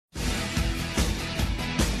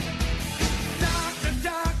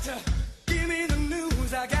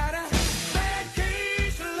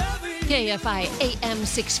KFI AM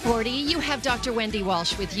 640. You have Dr. Wendy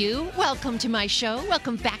Walsh with you. Welcome to my show.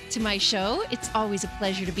 Welcome back to my show. It's always a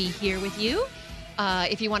pleasure to be here with you.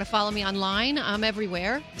 If you want to follow me online, I'm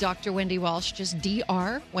everywhere. Dr. Wendy Walsh, just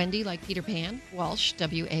Dr. Wendy, like Peter Pan, Walsh,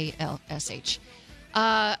 Walsh.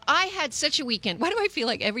 I had such a weekend. Why do I feel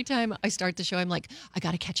like every time I start the show, I'm like, I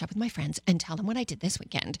got to catch up with my friends and tell them what I did this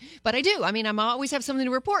weekend. But I do. I mean, I always have something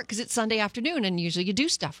to report because it's Sunday afternoon and usually you do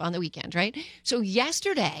stuff on the weekend, right? So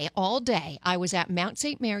yesterday, all day, I was at Mount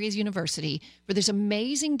St. Mary's University for this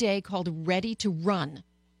amazing day called Ready to Run.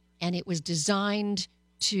 And it was designed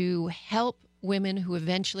to help women who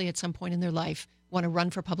eventually at some point in their life want to run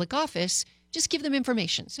for public office, just give them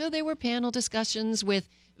information. So there were panel discussions with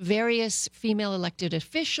various female elected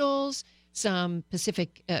officials, some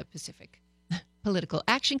Pacific political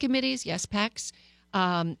action committees, yes, PACs.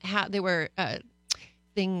 There were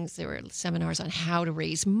seminars on how to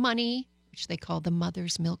raise money, which they call the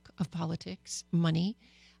mother's milk of politics, money.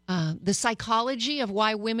 The psychology of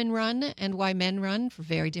why women run and why men run for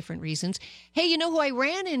very different reasons. Hey, you know who I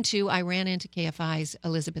ran into? I ran into KFI's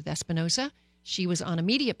Elizabeth Espinosa. She was on a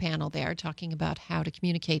media panel there talking about how to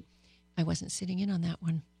communicate. I wasn't sitting in on that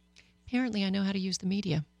one. Apparently, I know how to use the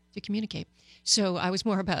media to communicate. So I was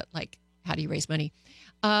more about, like, how do you raise money?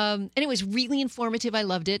 And it was really informative. I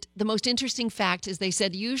loved it. The most interesting fact is they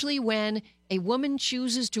said usually when a woman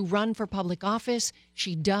chooses to run for public office,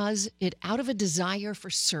 she does it out of a desire for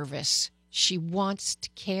service. She wants to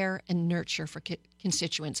care and nurture for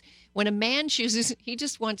constituents. When a man chooses, he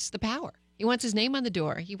just wants the power. He wants his name on the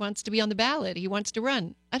door. He wants to be on the ballot. He wants to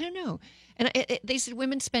run. I don't know. And they said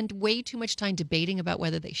women spend way too much time debating about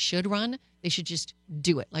whether they should run. They should just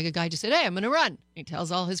do it. Like a guy just said, hey, I'm going to run. He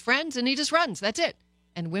tells all his friends and he just runs. That's it.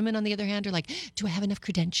 And women, on the other hand, are like, do I have enough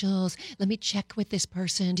credentials? Let me check with this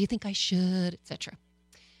person. Do you think I should? Etc.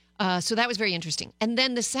 So that was very interesting. And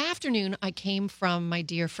then this afternoon, I came from my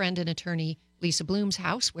dear friend and attorney, Lisa Bloom's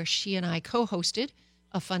house, where she and I co-hosted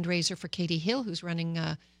a fundraiser for Katie Hill, who's running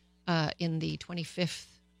in the 25th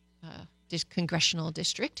congressional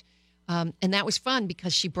district. And that was fun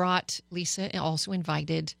because she brought, Lisa also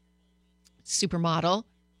invited supermodel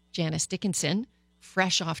Janice Dickinson,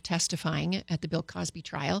 fresh off testifying at the Bill Cosby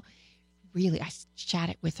trial. Really, I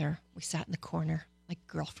chatted with her. We sat in the corner like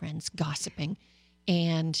girlfriends gossiping.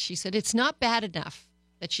 And she said it's not bad enough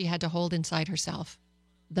that she had to hold inside herself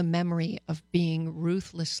the memory of being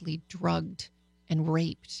ruthlessly drugged and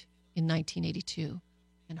raped in 1982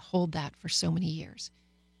 and hold that for so many years.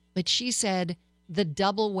 But she said the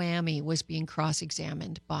double whammy was being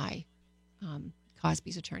cross-examined by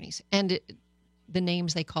Cosby's attorneys. And the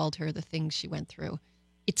names they called her, the things she went through.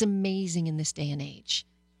 It's amazing in this day and age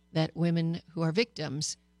that women who are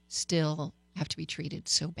victims still have to be treated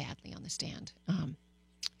so badly on the stand.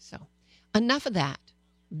 So enough of that.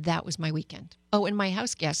 That was my weekend. Oh, and my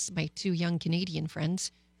house guests, my two young Canadian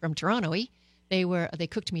friends from Toronto, they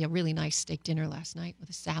cooked me a really nice steak dinner last night with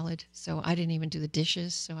a salad. So I didn't even do the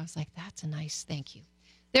dishes. So I was like, that's a nice thank you.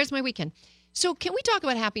 There's my weekend. So can we talk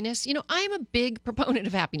about happiness? You know, I'm a big proponent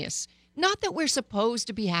of happiness. Not that we're supposed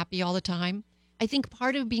to be happy all the time. I think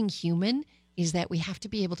part of being human is that we have to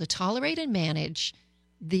be able to tolerate and manage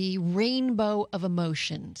the rainbow of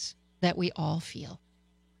emotions that we all feel.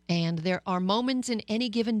 And there are moments in any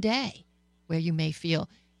given day where you may feel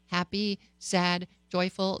happy, sad,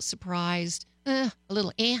 joyful, surprised, a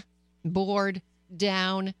little bored,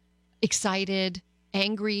 down, excited,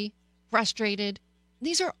 angry, frustrated.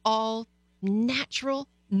 These are all natural,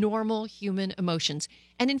 normal human emotions.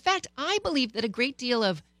 And in fact, I believe that a great deal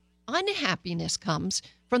of unhappiness comes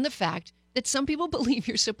from the fact that some people believe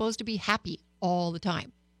you're supposed to be happy all the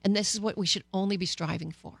time. And this is what we should only be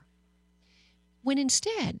striving for. When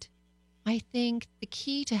instead, I think the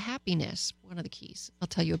key to happiness, one of the keys, I'll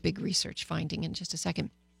tell you a big research finding in just a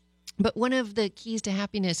second, but one of the keys to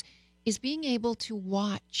happiness is being able to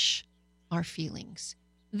watch our feelings.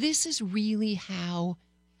 This is really how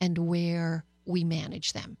and where we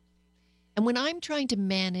manage them. And when I'm trying to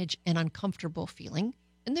manage an uncomfortable feeling,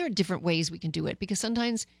 and there are different ways we can do it, because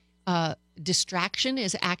sometimes distraction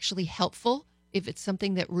is actually helpful if it's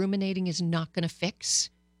something that ruminating is not going to fix,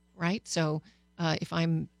 right? So if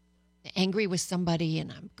I'm angry with somebody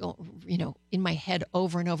and I'm going, in my head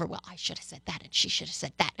over and over, well, I should have said that and she should have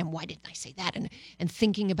said that and why didn't I say that? And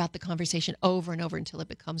thinking about the conversation over and over until it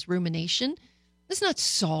becomes rumination, that's not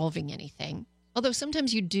solving anything. Although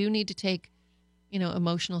sometimes you do need to take,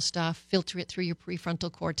 emotional stuff, filter it through your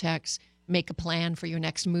prefrontal cortex, make a plan for your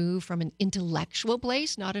next move from an intellectual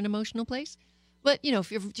place, not an emotional place. But,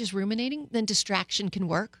 if you're just ruminating, then distraction can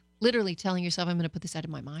work. Literally telling yourself, I'm going to put this out of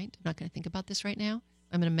my mind. I'm not going to think about this right now.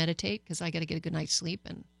 I'm going to meditate because I got to get a good night's sleep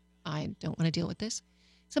and I don't want to deal with this.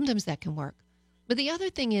 Sometimes that can work. But the other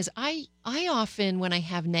thing is I often, when I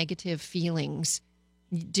have negative feelings,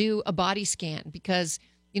 do a body scan because,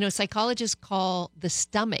 psychologists call the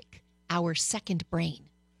stomach our second brain.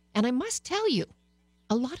 And I must tell you,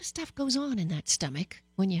 a lot of stuff goes on in that stomach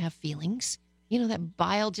when you have feelings. That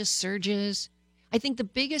bile just surges. I think the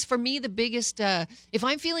biggest, if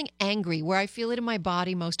I'm feeling angry, where I feel it in my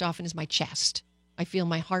body most often is my chest. I feel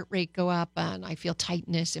my heart rate go up and I feel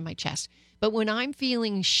tightness in my chest. But when I'm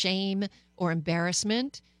feeling shame or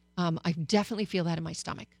embarrassment, I definitely feel that in my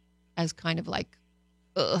stomach as kind of like,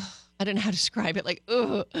 ugh. I don't know how to describe it, like,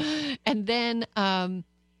 ugh. And then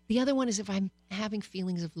the other one is if I'm having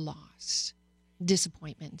feelings of loss,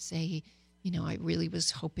 disappointment, say, I really was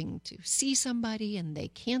hoping to see somebody and they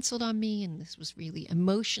canceled on me and this was really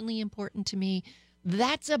emotionally important to me.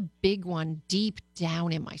 That's a big one deep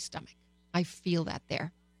down in my stomach. I feel that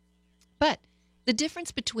there. But the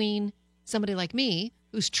difference between somebody like me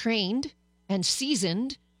who's trained and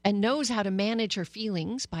seasoned and knows how to manage her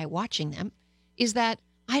feelings by watching them is that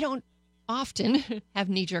I don't often have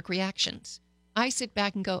knee-jerk reactions. I sit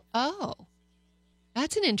back and go, oh,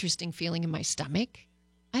 that's an interesting feeling in my stomach.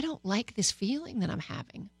 I don't like this feeling that I'm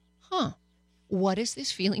having. What is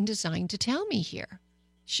this feeling designed to tell me here?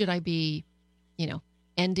 Should I be,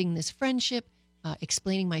 ending this friendship,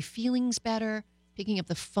 explaining my feelings better, picking up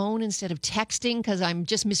the phone instead of texting because I'm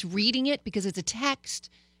just misreading it because it's a text,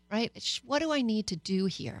 right? What do I need to do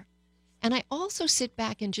here? And I also sit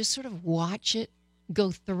back and just sort of watch it go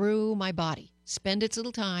through my body, spend its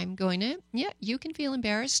little time going, yeah, you can feel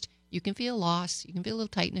embarrassed. You can feel loss. You can feel a little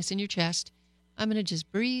tightness in your chest. I'm going to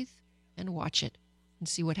just breathe and watch it and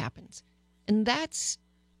see what happens. And that's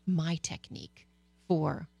my technique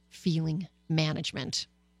for feeling management.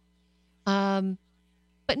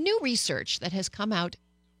 But new research that has come out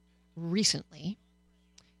recently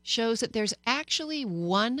shows that there's actually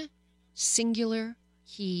one singular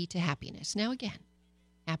key to happiness. Now, again,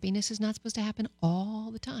 happiness is not supposed to happen all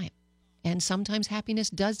the time. And sometimes happiness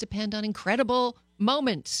does depend on incredible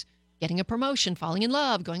moments. Getting a promotion, falling in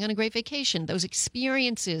love, going on a great vacation. Those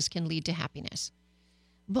experiences can lead to happiness.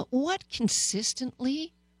 But what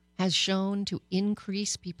consistently has shown to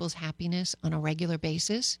increase people's happiness on a regular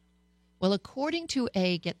basis? Well, according to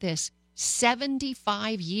get this,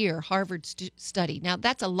 75-year Harvard study. Now,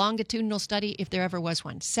 that's a longitudinal study if there ever was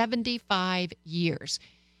one. 75 years.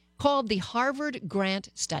 Called the Harvard Grant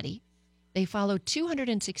Study. They followed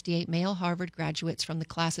 268 male Harvard graduates from the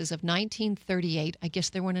classes of 1938. I guess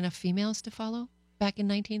there weren't enough females to follow back in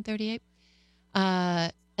 1938.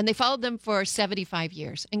 And they followed them for 75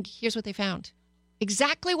 years. And here's what they found.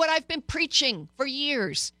 Exactly what I've been preaching for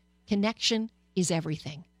years. Connection is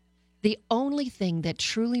everything. The only thing that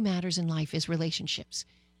truly matters in life is relationships.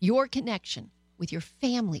 Your connection with your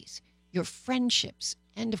families, your friendships,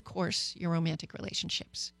 and of course, your romantic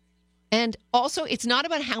relationships. And also, it's not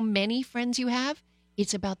about how many friends you have.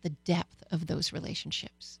 It's about the depth of those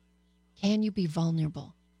relationships. Can you be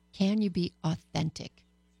vulnerable? Can you be authentic?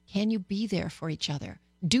 Can you be there for each other?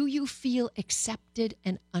 Do you feel accepted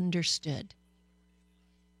and understood?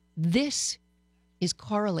 This is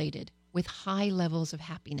correlated with high levels of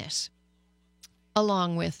happiness,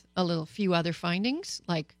 along with a few other findings,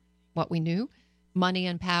 like what we knew. Money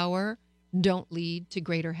and power don't lead to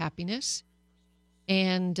greater happiness.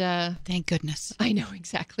 And thank goodness. I know,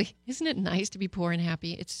 exactly. Isn't it nice to be poor and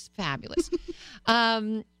happy? It's fabulous.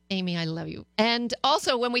 Amy, I love you. And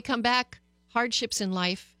also, when we come back, hardships in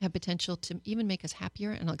life have potential to even make us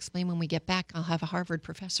happier. And I'll explain when we get back. I'll have a Harvard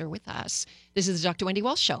professor with us. This is the Dr. Wendy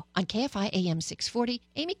Walsh Show on KFI AM 640.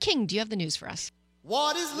 Amy King, do you have the news for us?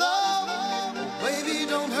 What is love? Baby,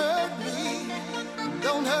 don't hurt me.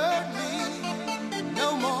 Don't hurt me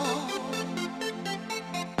no more.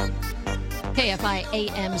 KFI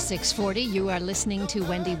AM 640. You are listening to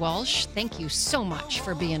Wendy Walsh. Thank you so much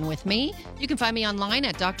for being with me. You can find me online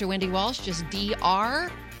at Dr. Wendy Walsh, just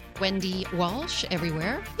Dr. Wendy Walsh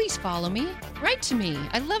everywhere. Please follow me. Write to me.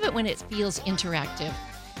 I love it when it feels interactive.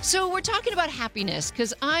 So we're talking about happiness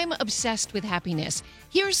because I'm obsessed with happiness.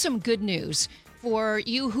 Here's some good news. For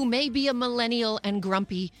you who may be a millennial and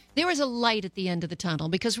grumpy, there is a light at the end of the tunnel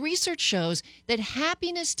because research shows that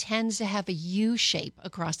happiness tends to have a U shape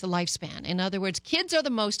across the lifespan. In other words, kids are the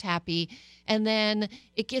most happy, and then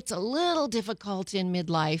it gets a little difficult in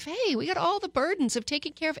midlife. Hey, we got all the burdens of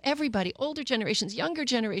taking care of everybody, older generations, younger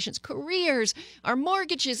generations, careers, our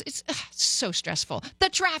mortgages. It's so stressful. The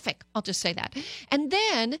traffic, I'll just say that. And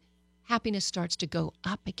then happiness starts to go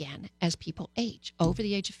up again as people age. Over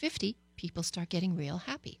the age of 50, people start getting real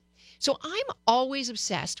happy. So I'm always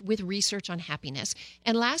obsessed with research on happiness.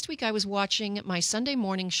 And last week I was watching my Sunday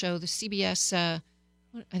morning show, the CBS,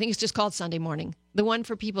 I think it's just called Sunday Morning, the one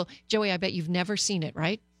for people. Joey, I bet you've never seen it,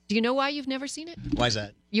 right? Do you know why you've never seen it? Why is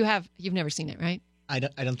that? You've never seen it, right? I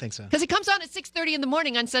don't think so. Because it comes on at 6:30 in the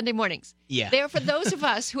morning on Sunday mornings. Yeah. They're for those of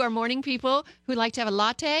us who are morning people who like to have a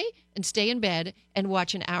latte and stay in bed and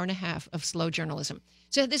watch an hour and a half of slow journalism.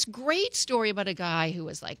 So this great story about a guy who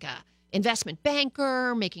was like a investment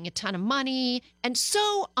banker, making a ton of money, and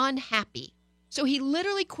so unhappy. So he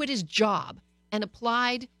literally quit his job and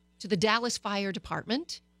applied to the Dallas Fire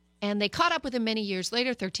Department. And they caught up with him many years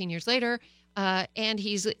later, 13 years later. And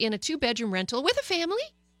he's in a 2-bedroom rental with a family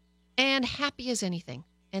and happy as anything,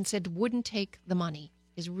 and said wouldn't take the money,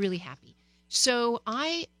 is really happy. So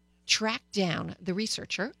I tracked down the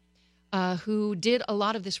researcher who did a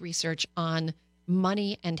lot of this research on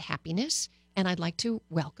money and happiness. And I'd like to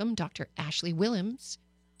welcome Dr. Ashley Whillians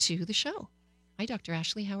to the show. Hi, Dr.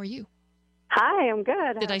 Ashley. How are you? Hi, I'm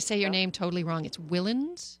good. Did I say your name totally wrong? It's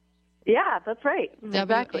Whillians? Yeah, that's right.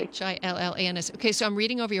 Exactly. Whillans. Okay, so I'm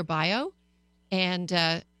reading over your bio, and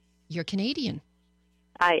you're Canadian.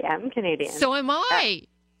 I am Canadian. So am I.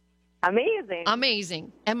 Amazing.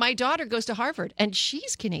 Amazing. And my daughter goes to Harvard, and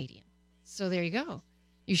she's Canadian. So there you go.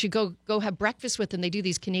 You should go have breakfast with them. They do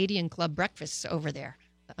these Canadian club breakfasts over there,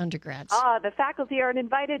 the undergrads. Oh, the faculty aren't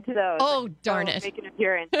invited to those. Oh, darn it. Make an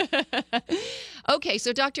appearance. Okay,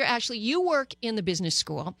 so Dr. Ashley, you work in the business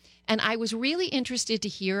school, and I was really interested to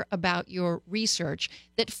hear about your research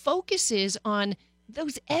that focuses on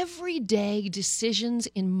those everyday decisions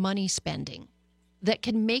in money spending that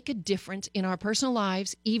can make a difference in our personal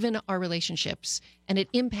lives, even our relationships, and it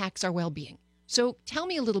impacts our well-being. So tell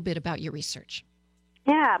me a little bit about your research.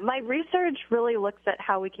 Yeah, my research really looks at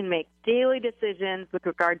how we can make daily decisions with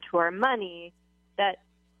regard to our money that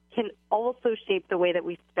can also shape the way that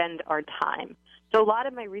we spend our time. So a lot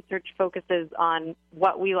of my research focuses on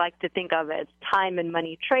what we like to think of as time and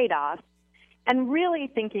money trade-offs, and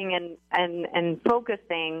really thinking and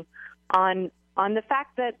focusing on the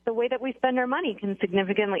fact that the way that we spend our money can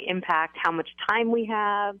significantly impact how much time we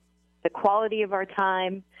have, the quality of our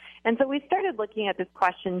time. And so we started looking at this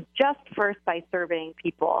question just first by surveying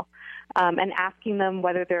people and asking them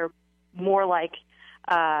whether they're more like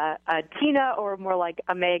a Tina or more like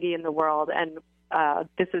a Maggie in the world. And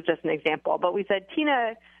this is just an example. But we said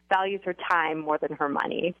Tina values her time more than her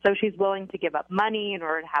money. So she's willing to give up money in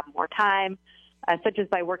order to have more time, such as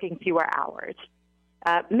by working fewer hours.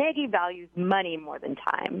 Maggie values money more than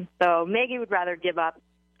time. So Maggie would rather give up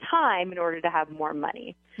time in order to have more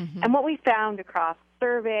money. Mm-hmm. And what we found across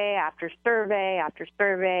survey after survey after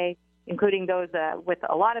survey, including those with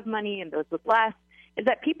a lot of money and those with less, is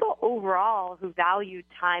that people overall who valued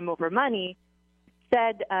time over money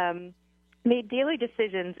said made daily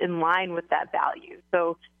decisions in line with that value.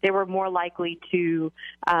 So they were more likely to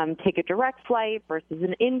take a direct flight versus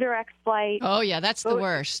an indirect flight. Oh, yeah, that's the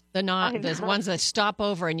worst. The ones that stop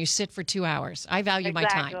over and you sit for 2 hours. I value my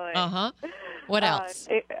time. Uh-huh. What else?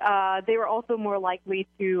 They were also more likely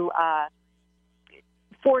to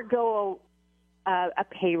forego a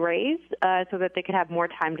pay raise so that they could have more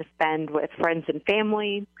time to spend with friends and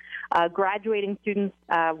family. Graduating students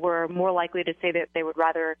were more likely to say that they would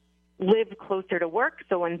rather live closer to work.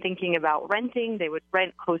 So when thinking about renting, they would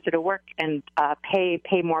rent closer to work and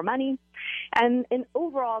pay more money. And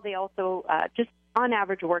overall, they also just on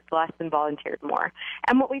average worked less and volunteered more.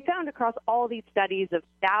 And what we found across all these studies of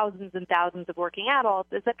thousands and thousands of working adults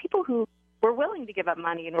is that people who were willing to give up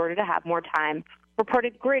money in order to have more time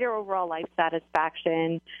reported greater overall life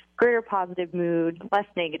satisfaction, greater positive mood, less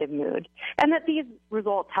negative mood, and that these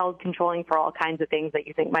results held controlling for all kinds of things that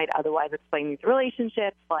you think might otherwise explain these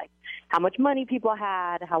relationships, like how much money people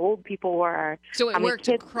had, how old people were. So it worked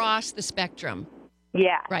across the spectrum.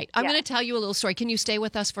 Yeah. Right. I'm going to tell you a little story. Can you stay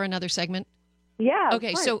with us for another segment? Yeah.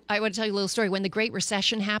 Okay, so I want to tell you a little story. When the Great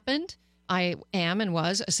Recession happened, I am and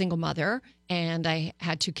was a single mother, and I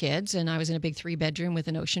had 2 kids, and I was in a big 3-bedroom with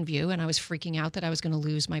an ocean view, and I was freaking out that I was going to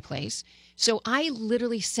lose my place. So I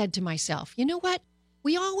literally said to myself, you know what?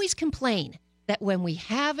 We always complain that when we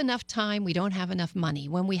have enough time, we don't have enough money.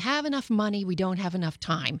 When we have enough money, we don't have enough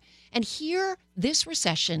time. And here, this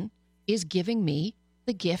recession is giving me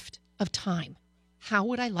the gift of time. How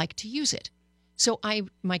would I like to use it? So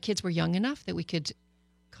my kids were young enough that we could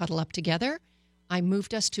cuddle up together. I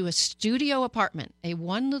moved us to a studio apartment, a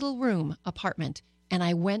 1-little-room apartment, and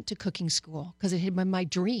I went to cooking school because it had been my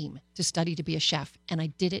dream to study to be a chef, and I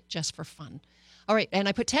did it just for fun. All right, and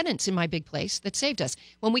I put tenants in my big place that saved us.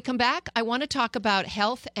 When we come back, I want to talk about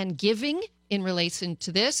health and giving in relation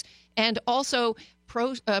to this, and also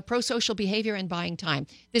pro-social behavior and buying time.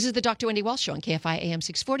 This is the Dr. Wendy Walsh Show on KFI AM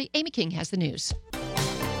 640. Amy King has the news.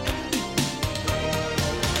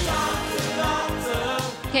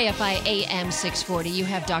 KFI AM 640, you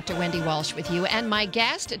have Dr. Wendy Walsh with you. And my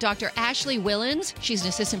guest, Dr. Ashley Whillians. She's an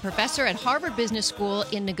assistant professor at Harvard Business School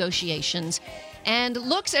in negotiations and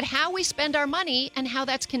looks at how we spend our money and how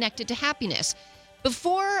that's connected to happiness.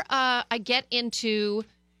 Before I get into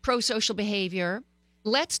pro-social behavior,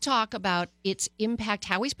 let's talk about its impact,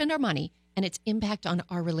 how we spend our money, and its impact on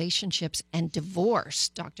our relationships and divorce,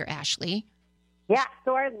 Dr. Ashley. Yeah,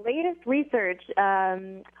 so our latest research,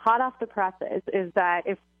 hot off the presses, is that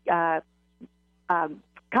if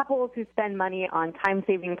couples who spend money on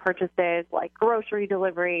time-saving purchases like grocery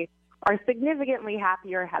delivery are significantly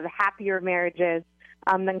happier, have happier marriages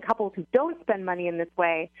than couples who don't spend money in this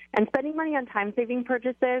way. And spending money on time-saving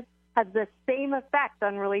purchases has the same effect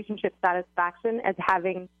on relationship satisfaction as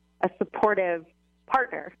having a supportive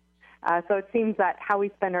partner. So it seems that how we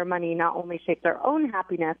spend our money not only shapes our own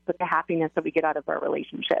happiness, but the happiness that we get out of our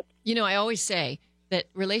relationships. You know, I always say that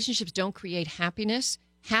relationships don't create happiness.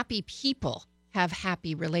 Happy people have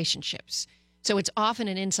happy relationships. So it's often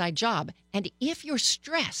an inside job. And if you're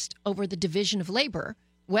stressed over the division of labor,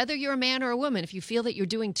 whether you're a man or a woman, if you feel that you're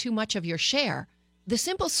doing too much of your share, the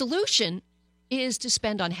simple solution is to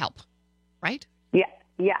spend on help, right?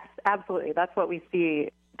 Yes, absolutely. That's what we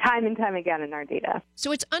see time and time again in our data.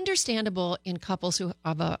 So it's understandable in couples who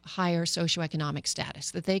have a higher socioeconomic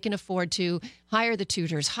status that they can afford to hire the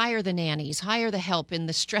tutors, hire the nannies, hire the help in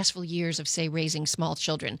the stressful years of, say, raising small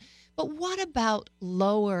children. But what about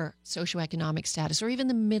lower socioeconomic status or even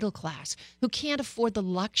the middle class who can't afford the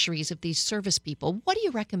luxuries of these service people? What do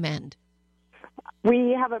you recommend?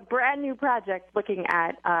 We have a brand new project looking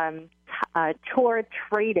at chore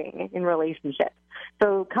trading in relationships.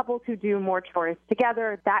 So couples who do more chores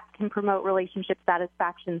together, that can promote relationship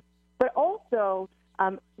satisfaction, but also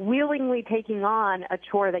willingly taking on a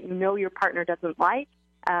chore that you know your partner doesn't like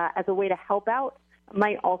as a way to help out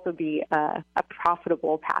might also be a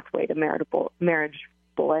profitable pathway to marriage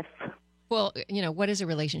bliss. Well, you know, what is a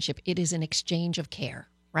relationship? It is an exchange of care,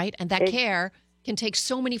 right? And that care can take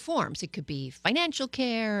so many forms. It could be financial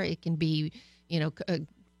care. It can be,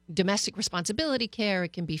 domestic responsibility care.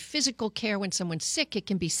 It can be physical care when someone's sick. It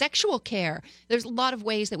can be sexual care. There's a lot of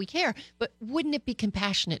ways that we care. But wouldn't it be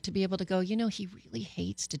compassionate to be able to go, he really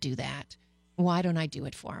hates to do that. Why don't I do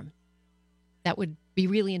it for him? That would be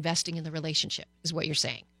really investing in the relationship, is what you're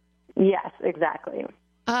saying. Yes, exactly.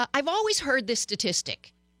 I've always heard this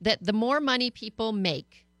statistic that the more money people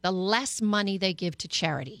make, the less money they give to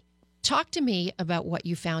charity. Talk to me about what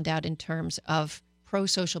you found out in terms of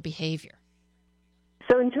pro-social behavior.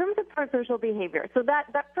 So in terms of pro-social behavior, so that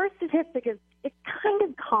first statistic it's kind of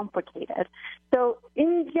complicated. So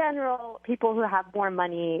in general, people who have more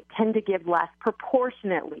money tend to give less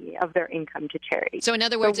proportionately of their income to charity. So in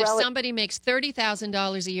other words, if somebody makes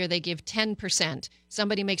 $30,000 a year, they give 10%.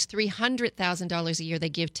 Somebody makes $300,000 a year, they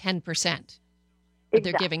give 10%. But exactly.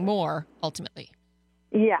 They're giving more ultimately.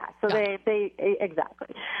 Yeah, so they exactly.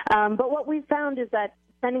 But what we found is that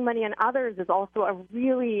spending money on others is also a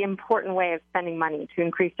really important way of spending money to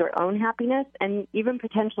increase your own happiness and even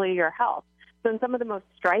potentially your health. So in some of the most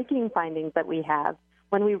striking findings that we have,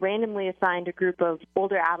 when we randomly assigned a group of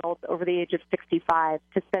older adults over the age of 65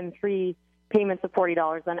 to spend 3 payments of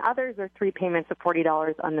 $40 on others or 3 payments of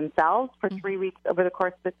 $40 on themselves for 3 weeks over the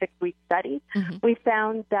course of the 6-week study, we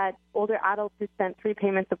found that older adults who spent 3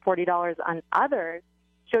 payments of $40 on others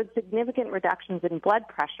showed significant reductions in blood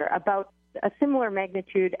pressure, about a similar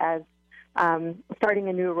magnitude as starting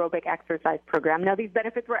a new aerobic exercise program. Now, these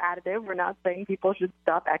benefits were additive. We're not saying people should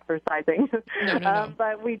stop exercising. No.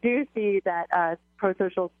 But we do see that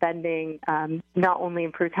pro-social spending not only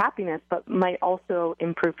improves happiness, but might also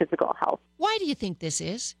improve physical health. Why do you think this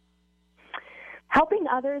is? Helping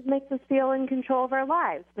others makes us feel in control of our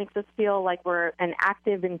lives, makes us feel like we're an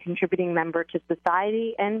active and contributing member to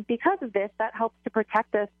society. And because of this, that helps to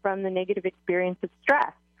protect us from the negative experience of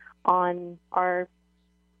stress on our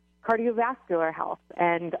cardiovascular health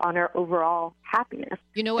and on our overall happiness.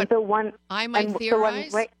 You know what? So I might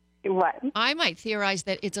theorize. What? I might theorize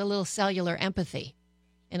that it's a little cellular empathy.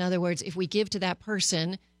 In other words, if we give to that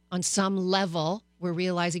person on some level, we're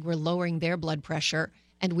realizing we're lowering their blood pressure,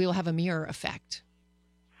 and we'll have a mirror effect.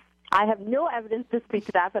 I have no evidence to speak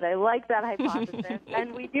to that, but I like that hypothesis.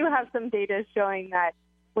 And we do have some data showing that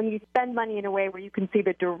when you spend money in a way where you can see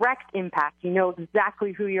the direct impact, you know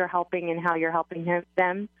exactly who you're helping and how you're helping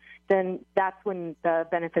them, then that's when the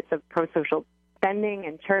benefits of pro-social spending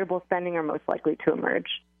and charitable spending are most likely to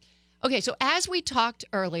emerge. Okay, so as we talked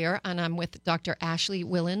earlier, and I'm with Dr. Ashley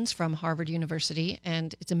Whillians from Harvard University,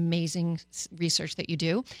 and it's amazing research that you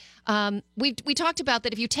do. We talked about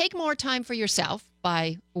that if you take more time for yourself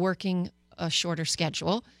by working a shorter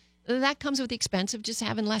schedule, that comes with the expense of just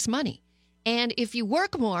having less money. And if you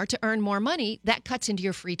work more to earn more money, that cuts into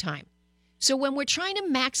your free time. So when we're trying to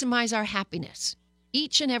maximize our happiness,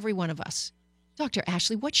 each and every one of us, Dr.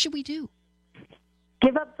 Ashley, what should we do?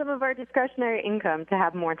 Give up some of our discretionary income to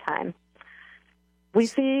have more time. We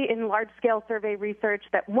see in large-scale survey research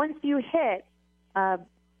that once you hit an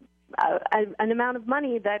amount of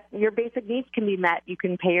money that your basic needs can be met, you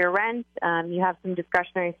can pay your rent, you have some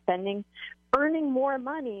discretionary spending. Earning more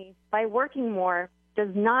money by working more does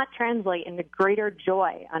not translate into greater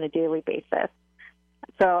joy on a daily basis.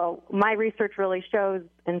 So my research really shows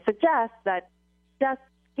and suggests that just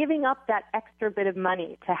giving up that extra bit of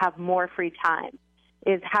money to have more free time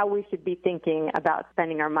is how we should be thinking about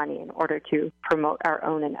spending our money in order to promote our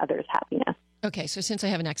own and others' happiness. Okay, so since I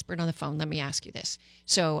have an expert on the phone, let me ask you this.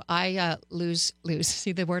 So I lose,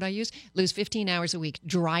 see the word I use? Lose 15 hours a week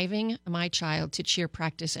driving my child to cheer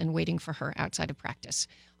practice and waiting for her outside of practice.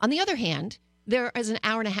 On the other hand, there is an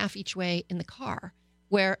hour and a half each way in the car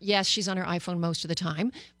where, yes, she's on her iPhone most of the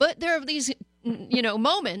time, but there are these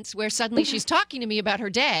moments where suddenly she's talking to me about her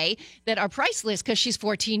day that are priceless because she's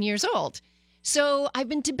 14 years old. So I've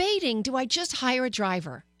been debating, do I just hire a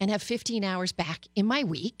driver and have 15 hours back in my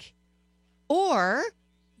week? Or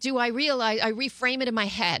do I reframe it in my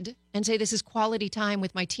head and say this is quality time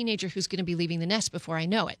with my teenager who's going to be leaving the nest before I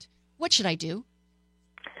know it? What should I do?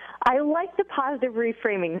 I like the positive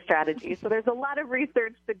reframing strategy. So there's a lot of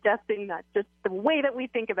research suggesting that just the way that we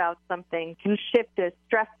think about something can shift a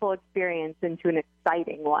stressful experience into an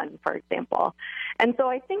exciting one, for example. And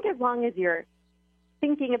so I think as long as you're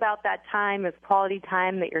thinking about that time as quality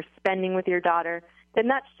time that you're spending with your daughter, then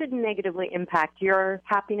that shouldn't negatively impact your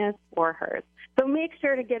happiness or hers. So make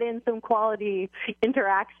sure to get in some quality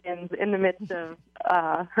interactions in the midst of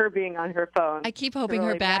her being on her phone. I keep hoping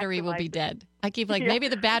her battery will be dead. I keep maybe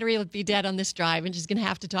the battery will be dead on this drive and she's going to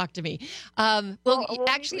have to talk to me.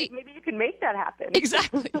 Actually, maybe you can make that happen.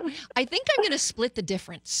 Exactly. I think I'm going to split the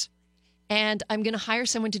difference, and I'm going to hire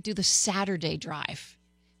someone to do the Saturday drive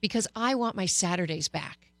because I want my Saturdays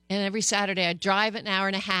back. And every Saturday I drive an hour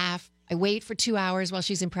and a half. I wait for 2 hours while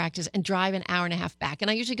she's in practice and drive an hour and a half back. And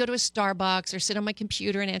I usually go to a Starbucks or sit on my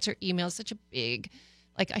computer and answer emails. Such a big,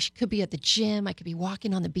 could be at the gym. I could be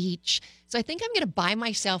walking on the beach. So I think I'm going to buy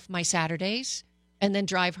myself my Saturdays and then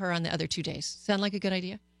drive her on the other 2 days. Sound like a good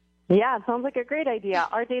idea? Yeah, it sounds like a great idea.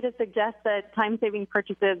 Our data suggests that time-saving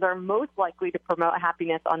purchases are most likely to promote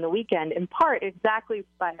happiness on the weekend, in part exactly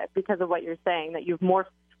because of what you're saying, that you have more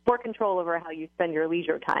control over how you spend your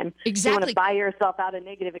leisure time. Exactly. You want to buy yourself out of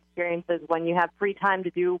negative experiences when you have free time to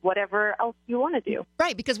do whatever else you want to do.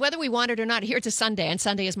 Right, because whether we want it or not, here it's a Sunday, and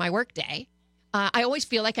Sunday is my work day. I always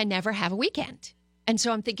feel like I never have a weekend. And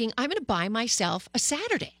so I'm thinking, I'm going to buy myself a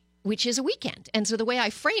Saturday, which is a weekend. And so the way I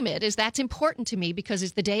frame it is that's important to me because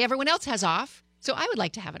it's the day everyone else has off. So I would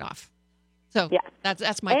like to have it off. So yeah,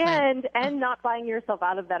 that's my plan. And not buying yourself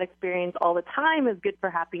out of that experience all the time is good for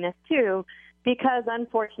happiness, too, because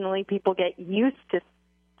unfortunately people get used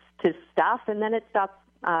to stuff and then it stops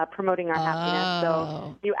promoting our happiness.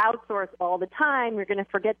 So you outsource all the time, you're going to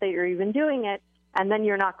forget that you're even doing it, and then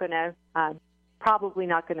you're not going to probably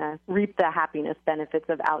not going to reap the happiness benefits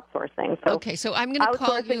of outsourcing. So okay, so I'm going to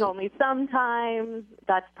call you. Outsourcing only sometimes,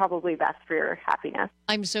 that's probably best for your happiness.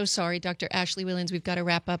 I'm so sorry, Dr. Ashley Whillians. We've got to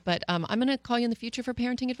wrap up, but I'm going to call you in the future for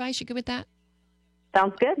parenting advice. You good with that?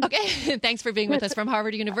 Sounds good. Okay. Thanks for being with us from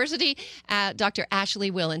Harvard University, Dr. Ashley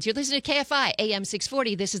Whillians. You're listening to KFI AM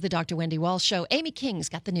 640. This is the Dr. Wendy Walsh Show. Amy King's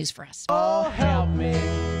got the news for us. Oh, help me,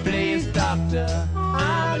 please, doctor.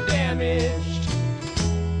 I'm damaged.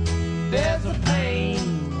 There's a pain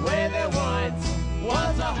where there once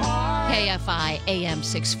was a heart. KFI AM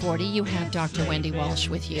 640. You have Dr. Wendy Walsh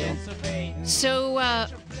with you. So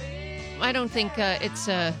I don't think it's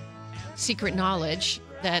a secret knowledge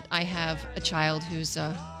that I have a child who's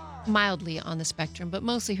mildly on the spectrum, but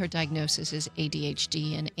mostly her diagnosis is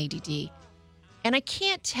ADHD and ADD. And I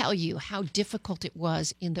can't tell you how difficult it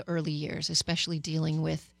was in the early years, especially dealing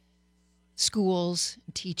with schools,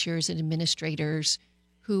 teachers, and administrators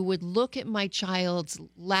who would look at my child's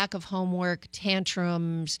lack of homework,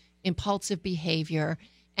 tantrums, impulsive behavior.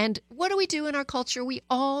 And what do we do in our culture? We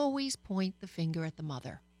always point the finger at the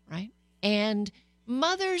mother, right? And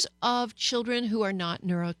mothers of children who are not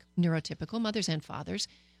neurotypical, mothers and fathers,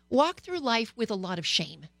 walk through life with a lot of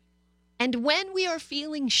shame. And when we are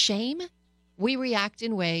feeling shame, we react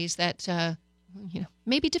in ways that,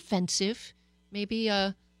 maybe defensive, maybe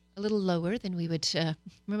a little lower than we would.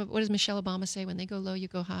 Remember, what does Michelle Obama say? When they go low, you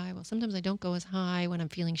go high. Well, sometimes I don't go as high when I'm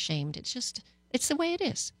feeling shamed. It's the way it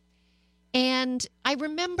is. And I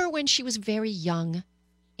remember when she was very young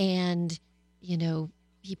and,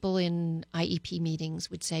 people in IEP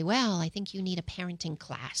meetings would say, well, I think you need a parenting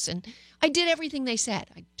class. And I did everything they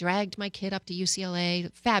said. I dragged my kid up to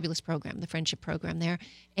UCLA, fabulous program, the friendship program there,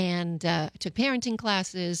 and took parenting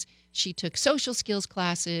classes. She took social skills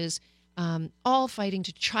classes, all fighting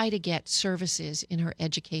to try to get services in her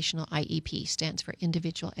educational IEP, stands for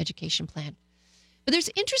Individual Education Plan. But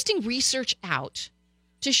there's interesting research out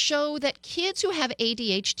to show that kids who have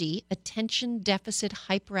ADHD, attention deficit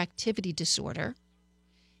hyperactivity disorder,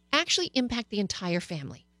 actually impact the entire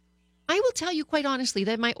family. I will tell you quite honestly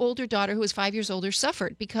that my older daughter, who was 5 years older,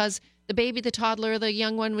 suffered because the baby, the toddler, the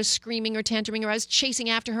young one was screaming or tantruming, or I was chasing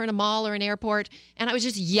after her in a mall or an airport, and I was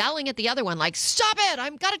just yelling at the other one, like, stop it,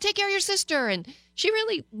 I've got to take care of your sister. And she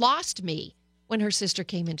really lost me when her sister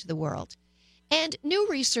came into the world. And new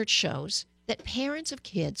research shows that parents of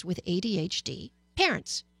kids with ADHD,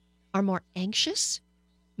 parents, are more anxious,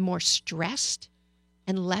 more stressed,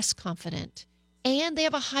 and less confident. And they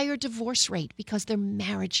have a higher divorce rate because their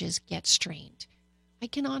marriages get strained. I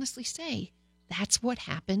can honestly say that's what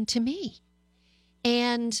happened to me.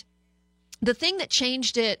 And the thing that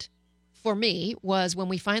changed it for me was when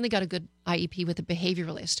we finally got a good IEP with a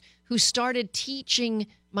behavioralist who started teaching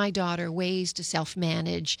my daughter ways to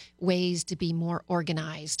self-manage, ways to be more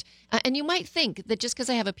organized. And you might think that just because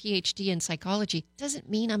I have a PhD in psychology doesn't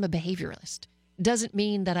mean I'm a behavioralist, doesn't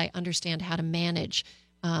mean that I understand how to manage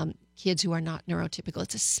kids who are not neurotypical.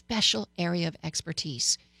 It's a special area of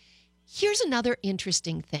expertise. Here's another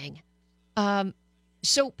interesting thing.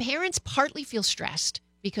 So parents partly feel stressed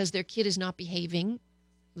because their kid is not behaving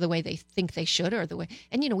the way they think they should, or the way,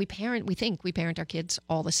 and we think we parent our kids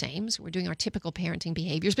all the same. So we're doing our typical parenting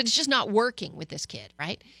behaviors, but it's just not working with this kid,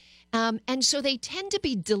 right? And so they tend to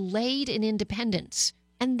be delayed in independence,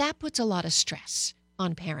 and that puts a lot of stress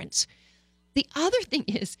on parents. The other thing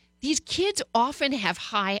is these kids often have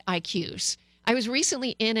high IQs. I was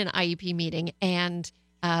recently in an IEP meeting, and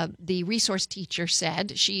the resource teacher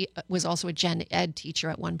said, she was also a gen ed teacher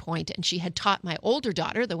at one point, and she had taught my older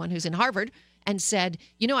daughter, the one who's in Harvard, and said,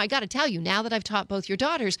 I got to tell you, now that I've taught both your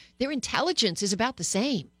daughters, their intelligence is about the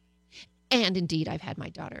same. And indeed, I've had my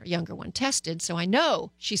daughter, a younger one, tested, so I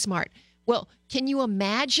know she's smart. Well, can you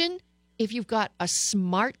imagine if you've got a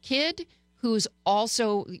smart kid who's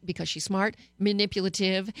also, because she's smart,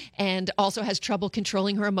 manipulative, and also has trouble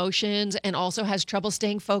controlling her emotions, and also has trouble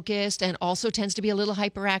staying focused, and also tends to be a little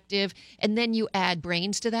hyperactive, and then you add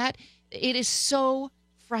brains to that? It is so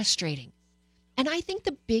frustrating. And I think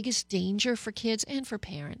the biggest danger for kids and for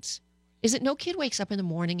parents is that no kid wakes up in the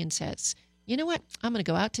morning and says, you know what, I'm going to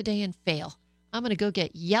go out today and fail. I'm going to go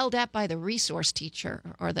get yelled at by the resource teacher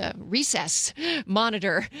or the recess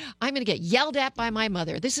monitor. I'm going to get yelled at by my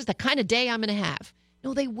mother. This is the kind of day I'm going to have.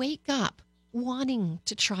 No, they wake up wanting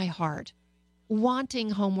to try hard,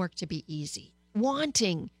 wanting homework to be easy,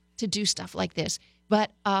 wanting to do stuff like this.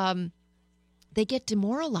 But they get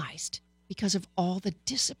demoralized because of all the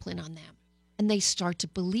discipline on them. And they start to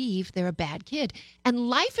believe they're a bad kid. And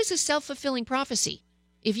life is a self-fulfilling prophecy.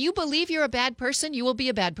 If you believe you're a bad person, you will be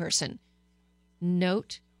a bad person.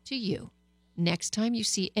 Note to you, next time you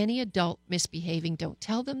see any adult misbehaving, don't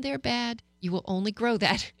tell them they're bad. You will only grow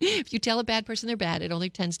that. If you tell a bad person they're bad, it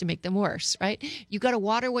only tends to make them worse, right? You got to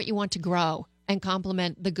water what you want to grow and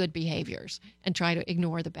compliment the good behaviors and try to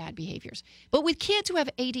ignore the bad behaviors. But with kids who have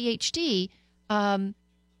ADHD,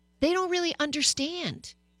 they don't really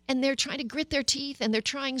understand. And they're trying to grit their teeth, and they're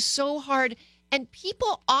trying so hard. And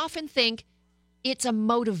people often think it's a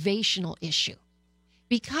motivational issue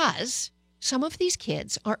because some of these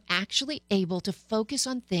kids are actually able to focus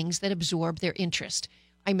on things that absorb their interest.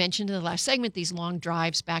 I mentioned in the last segment these long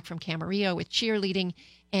drives back from Camarillo with cheerleading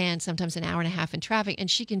and sometimes an hour and a half in traffic,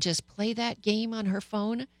 and she can just play that game on her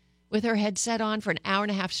phone with her headset on for an hour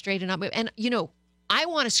and a half straight and not move. And, I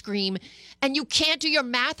want to scream, and you can't do your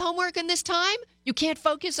math homework in this time? You can't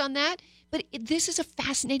focus on that? But this is a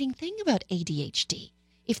fascinating thing about ADHD.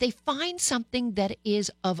 If they find something that is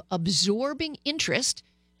of absorbing interest,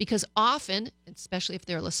 because often, especially if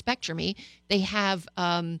they're a spectrumy, they have,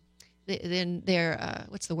 then they're,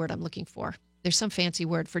 what's the word I'm looking for? There's some fancy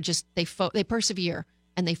word for just, they persevere,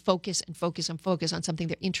 and they focus and focus and focus on something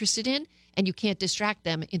they're interested in, and you can't distract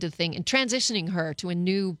them into the thing. And transitioning her to a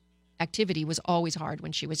new activity was always hard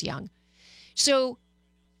when she was young. So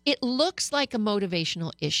it looks like a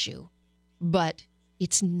motivational issue, but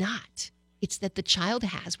it's not. It's that the child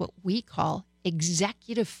has what we call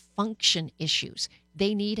executive function issues.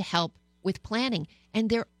 They need help with planning, and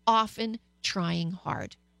they're often trying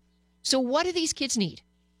hard. So what do these kids need?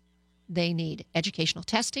 They need educational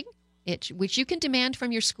testing, which you can demand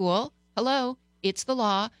from your school. Hello, it's the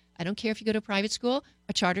law. I don't care if you go to a private school,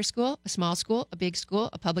 a charter school, a small school, a big school,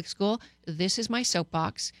 a public school. This is my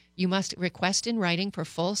soapbox. You must request in writing for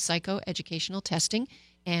full psychoeducational testing,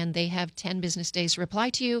 and they have 10 business days to reply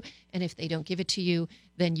to you. And if they don't give it to you,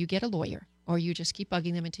 then you get a lawyer, or you just keep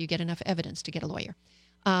bugging them until you get enough evidence to get a lawyer.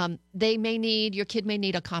 Your kid may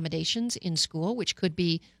need accommodations in school, which could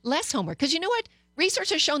be less homework. Because you know what?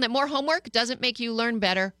 Research has shown that more homework doesn't make you learn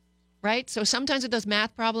better, right? So sometimes with those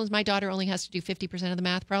math problems, my daughter only has to do 50% of the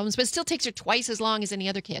math problems, but it still takes her twice as long as any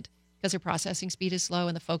other kid because her processing speed is slow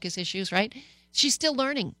and the focus issues, right? She's still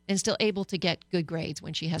learning and still able to get good grades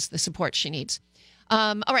when she has the support she needs.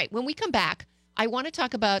 All right, when we come back, I want to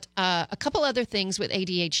talk about a couple other things with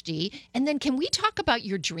ADHD, and then can we talk about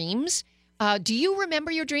your dreams? Do you remember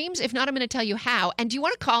your dreams? If not, I'm going to tell you how. And do you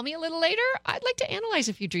want to call me a little later? I'd like to analyze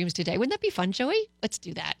a few dreams today. Wouldn't that be fun, Joey? Let's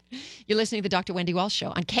do that. You're listening to the Dr. Wendy Walsh Show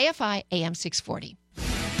on KFI AM 640.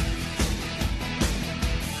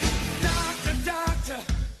 Doctor,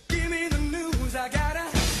 give me the news. I got a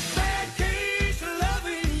bad case of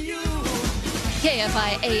loving you.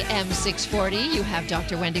 KFI AM 640. You have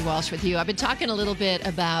Dr. Wendy Walsh with you. I've been talking a little bit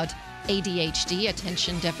about ADHD,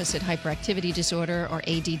 attention deficit hyperactivity disorder, or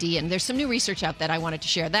ADD. And there's some new research out that I wanted to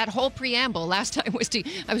share. That whole preamble last time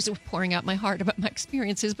I was pouring out my heart about my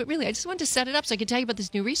experiences, but really I just wanted to set it up so I could tell you about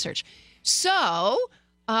this new research. So,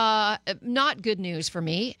 not good news for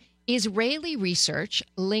me. Israeli research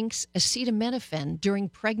links acetaminophen during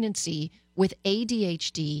pregnancy with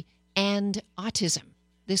ADHD and autism.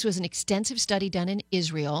 This was an extensive study done in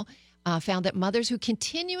Israel. Found that mothers who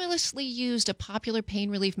continuously used a popular pain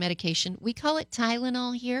relief medication, we call it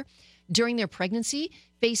Tylenol here, during their pregnancy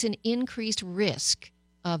face an increased risk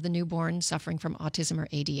of the newborn suffering from autism or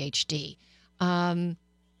ADHD.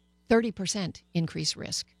 30% increased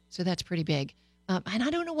risk. So that's pretty big. And I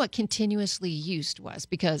don't know what continuously used was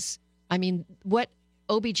because, I mean, what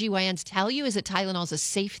OBGYNs tell you is that Tylenol is a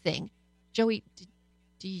safe thing. Joey,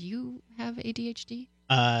 do you have ADHD?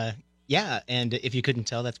 Yeah, and if you couldn't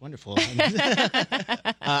tell, that's wonderful.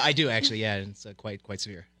 I do actually, yeah, it's quite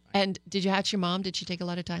severe. And did you ask your mom? Did she take a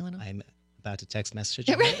lot of Tylenol? I'm about to text message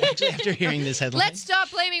her actually after hearing this headline. Let's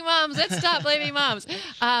stop blaming moms.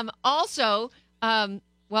 Also,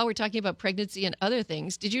 while we're talking about pregnancy and other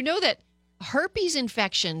things, did you know that herpes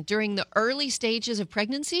infection during the early stages of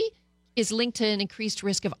pregnancy is linked to an increased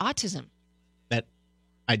risk of autism?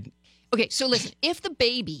 Okay, so listen, if the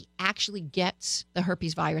baby actually gets the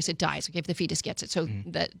herpes virus, it dies, okay, if the fetus gets it. So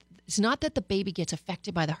it's not that the baby gets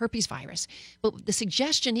affected by the herpes virus, but the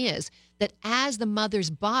suggestion is that as the mother's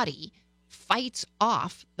body fights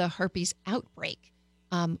off the herpes outbreak,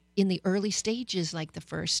 in the early stages, like the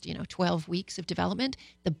first, 12 weeks of development,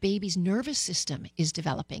 the baby's nervous system is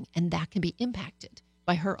developing, and that can be impacted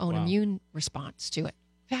by her own immune response to it.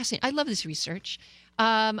 Fascinating. I love this research.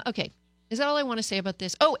 Okay. Is that all I want to say about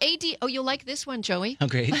this? Oh, you'll like this one, Joey. Oh,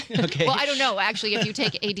 great. Okay. Well, I don't know, actually, if you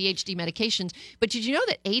take ADHD medications. But did you know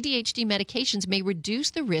that ADHD medications may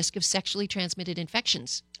reduce the risk of sexually transmitted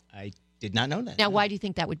infections? I did not know that. Now, why do you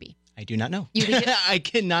think that would be? I do not know. I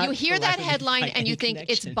cannot. You hear that headline and you think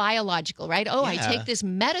it's biological, right? Oh, yeah. I take this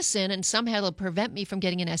medicine and somehow it'll prevent me from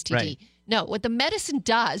getting an STD. Right. No, what the medicine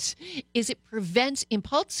does is it prevents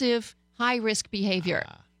impulsive, high-risk behavior.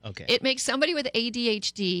 Okay. It makes somebody with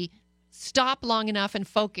ADHD stop long enough and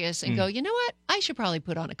focus and go, you know what? I should probably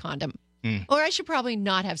put on a condom. Or I should probably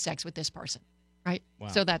not have sex with this person, right? Wow.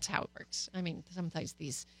 So that's how it works. I mean, sometimes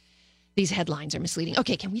these headlines are misleading.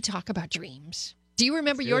 Okay, can we talk about dreams? Do you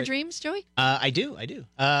remember your dreams, Joey? I do.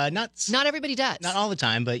 Not everybody does. Not all the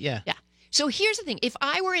time, but yeah. Yeah. So here's the thing. If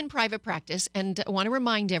I were in private practice, and I want to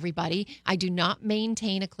remind everybody, I do not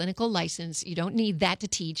maintain a clinical license. You don't need that to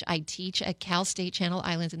teach. I teach at Cal State Channel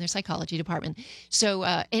Islands in their psychology department. So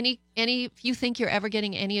if you think you're ever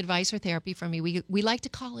getting any advice or therapy from me, we like to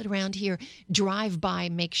call it around here drive-by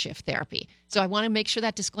makeshift therapy. So I want to make sure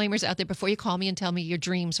that disclaimer's out there before you call me and tell me your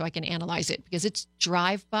dream so I can analyze it, because it's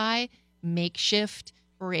drive-by makeshift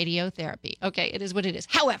radiotherapy. Okay, it is what it is.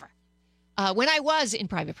 However, when I was in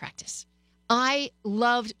private practice, I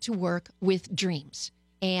loved to work with dreams.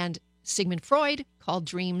 And Sigmund Freud called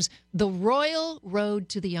dreams the royal road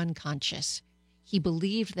to the unconscious. He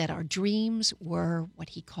believed that our dreams were what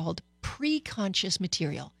he called pre-conscious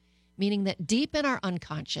material, meaning that deep in our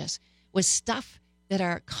unconscious was stuff that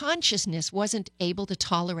our consciousness wasn't able to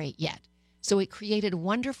tolerate yet. So it created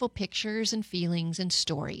wonderful pictures and feelings and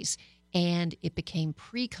stories, and it became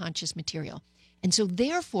pre-conscious material. And so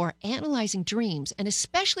therefore, analyzing dreams, and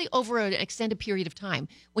especially over an extended period of time,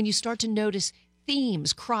 when you start to notice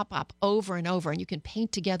themes crop up over and over, and you can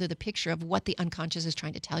paint together the picture of what the unconscious is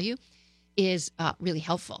trying to tell you, is really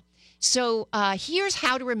helpful. So here's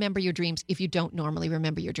how to remember your dreams if you don't normally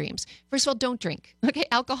remember your dreams. First of all, don't drink. Okay,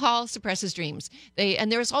 alcohol suppresses dreams.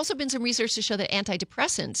 And there's also been some research to show that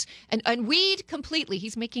antidepressants and weed completely.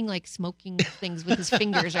 He's making like smoking things with his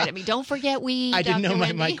fingers right at me. Don't forget weed. I didn't Dr. know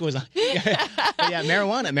my Wendy. mic was on. Yeah,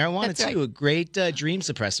 marijuana That's too. right. A great dream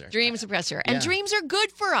suppressor. Dream suppressor. And Yeah. dreams are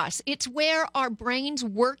good for us. It's where our brains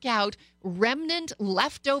work out remnant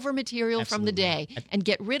leftover material from the day Absolutely. and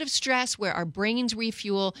get rid of stress, where our brains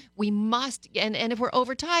refuel. We must, and if we're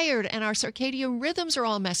overtired and our circadian rhythms are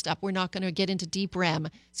all messed up, we're not going to get into deep REM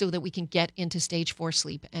so that we can get into stage 4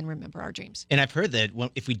 sleep and remember our dreams. And I've heard that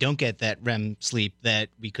if we don't get that REM sleep, that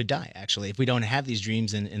we could die, actually, if we don't have these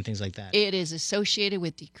dreams and things like that. It is associated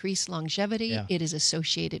with decreased longevity. Yeah. It is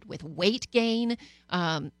associated with weight gain.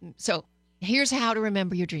 So here's how to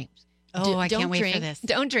remember your dreams. Oh, I can't Don't wait drink. for this.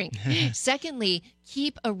 Don't drink. Secondly,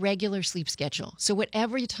 keep a regular sleep schedule. So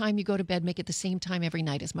whatever time you go to bed, make it the same time every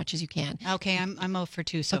night as much as you can. Okay, I'm 0 for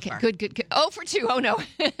 2 so Okay, far. good. Oh, for 2. Oh, no.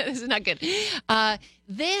 This is not good.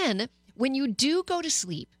 Then when you do go to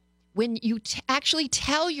sleep, when you actually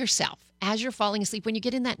tell yourself as you're falling asleep, when you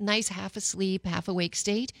get in that nice half asleep, half awake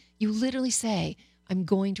state, you literally say, I'm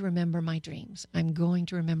going to remember my dreams. I'm going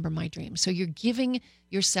to remember my dreams. So you're giving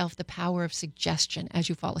yourself the power of suggestion as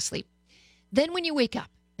you fall asleep. Then when you wake up,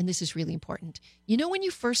 and this is really important, you know when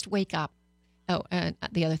you first wake up,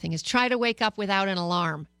 the other thing is try to wake up without an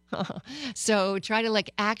alarm. So try to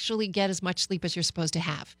actually get as much sleep as you're supposed to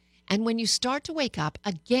have. And when you start to wake up,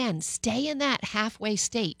 again, stay in that halfway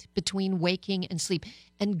state between waking and sleep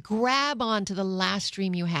and grab onto the last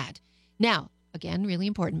dream you had. Now, again, really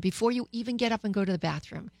important, before you even get up and go to the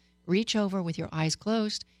bathroom, reach over with your eyes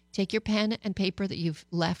closed, take your pen and paper that you've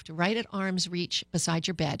left right at arm's reach beside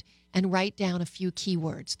your bed and write down a few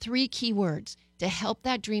keywords, 3 keywords to help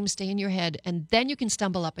that dream stay in your head. And then you can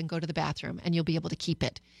stumble up and go to the bathroom and you'll be able to keep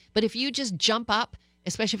it. But if you just jump up,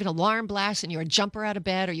 especially if an alarm blasts and you're a jumper out of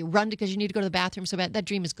bed or you run because you need to go to the bathroom so bad, that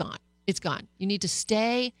dream is gone. It's gone. You need to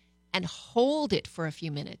stay and hold it for a few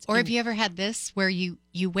minutes. Or And have you ever had this where you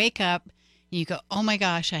wake up and you go, oh my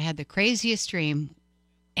gosh, I had the craziest dream.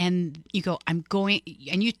 And you go, I'm going,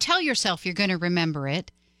 and you tell yourself you're going to remember it.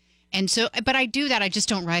 And so, but I do that. I just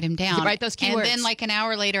don't write them down. You write those keywords. And then like an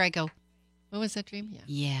hour later I go, What was that dream? Yeah.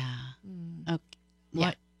 yeah. Okay.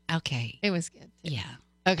 What? Okay. It was good. too. Yeah.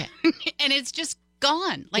 Okay. And it's just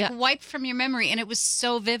gone, like Yeah. wiped from your memory. And it was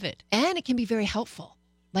so vivid. And it can be very helpful.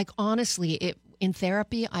 Like, honestly, in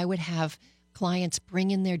therapy, I would have clients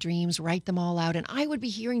bring in their dreams, write them all out, and I would be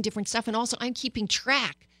hearing different stuff. And also, I'm keeping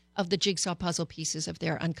track of the jigsaw puzzle pieces of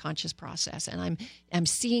their unconscious process. And I'm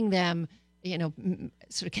seeing them,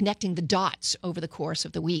 sort of connecting the dots over the course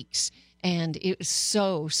of the weeks. And it was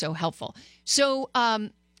so, so helpful. So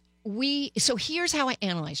here's how I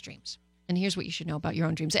analyze dreams. And here's what you should know about your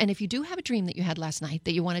own dreams. And if you do have a dream that you had last night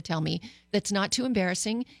that you want to tell me that's not too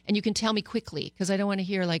embarrassing, and you can tell me quickly, because I don't want to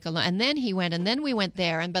hear and then he went, and then we went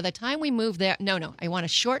there, and by the time we moved there, no, I want a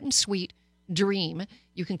short and sweet dream.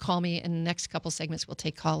 You can call me in the next couple segments. We'll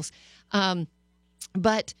take calls.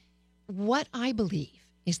 But what I believe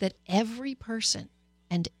is that every person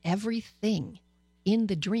and everything in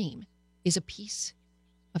the dream is a piece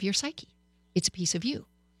of your psyche. It's a piece of you.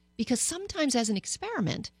 Because sometimes as an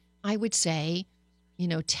experiment, I would say,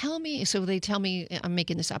 tell me. So they tell me, I'm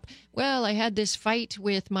making this up. Well, I had this fight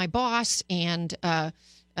with my boss and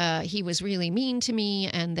he was really mean to me.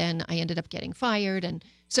 And then I ended up getting fired. And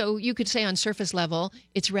so you could say on surface level,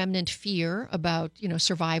 it's remnant fear about,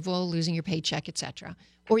 survival, losing your paycheck, etc.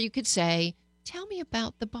 Or you could say, tell me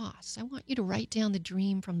about the boss. I want you to write down the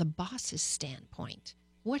dream from the boss's standpoint.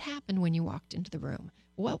 What happened when you walked into the room?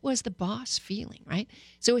 What was the boss feeling, right?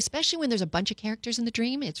 So especially when there's a bunch of characters in the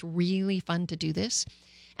dream, it's really fun to do this.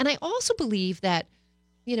 And I also believe that,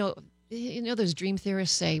 those dream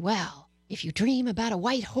theorists say, well, if you dream about a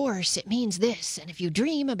white horse, it means this. And if you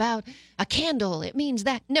dream about a candle, it means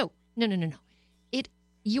that. No.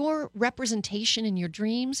 Your representation in your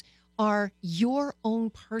dreams are your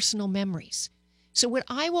own personal memories. So what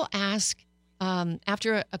I will ask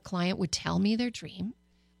after a client would tell me their dream,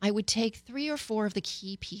 I would take 3 or 4 of the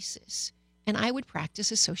key pieces and I would practice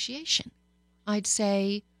association. I'd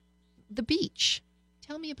say, the beach.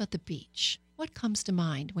 Tell me about the beach. What comes to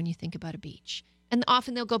mind when you think about a beach? And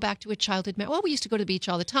often they'll go back to a childhood memory. Well, we used to go to the beach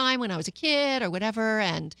all the time when I was a kid or whatever.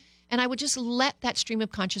 And I would just let that stream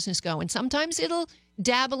of consciousness go. And sometimes it'll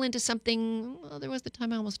dabble into something. Well, there was the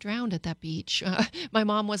time I almost drowned at that beach. My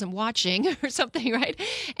mom wasn't watching or something, right?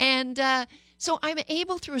 And so I'm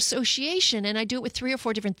able through association, and I do it with 3 or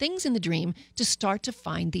 4 different things in the dream to start to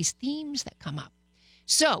find these themes that come up.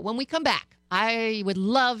 So when we come back, I would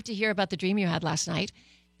love to hear about the dream you had last night.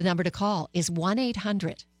 The number to call is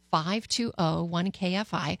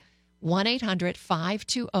 1-800-520-1KFI.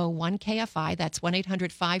 1-800-520-1KFI. That's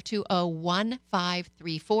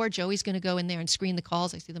 1-800-520-1534. Joey's going to go in there and screen the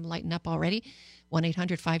calls. I see them lighting up already.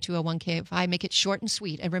 1-800-520-1KFI. Make it short and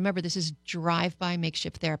sweet. And remember, this is drive-by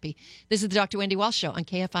makeshift therapy. This is the Dr. Wendy Walsh Show on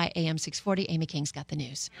KFI AM 640. Amy King's got the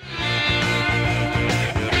news.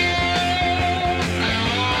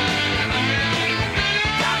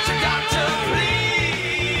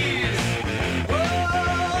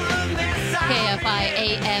 KFI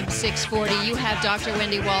AM 640. You have Dr.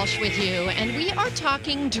 Wendy Walsh with you, and we are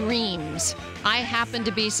talking dreams. I happen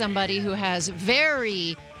to be somebody who has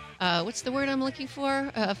very, what's the word I'm looking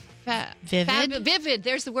for? Vivid. Vivid.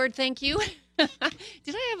 There's the word. Thank you. Did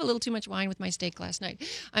I have a little too much wine with my steak last night?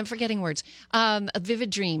 I'm forgetting words. Vivid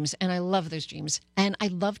dreams, and I love those dreams, and I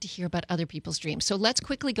love to hear about other people's dreams. So let's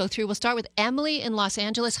quickly go through. We'll start with Emily in Los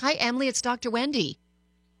Angeles. Hi, Emily. It's Dr. Wendy.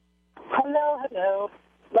 Hello.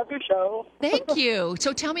 Love your show. Thank you.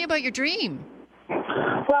 So tell me about your dream.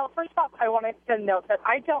 Well, first off, I wanted to note that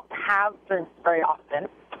I don't have dreams very often.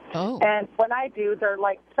 Oh. And when I do, they're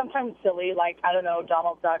like sometimes silly, like, I don't know,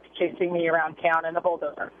 Donald Duck chasing me around town in a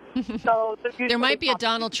bulldozer. So There might be a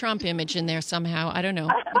Donald Trump image in there somehow. I don't know.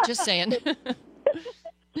 I'm just saying.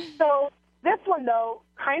 So this one, though,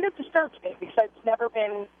 kind of disturbs me because it's never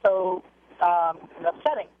been so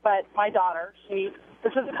upsetting. But my daughter,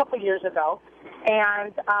 this was a couple years ago,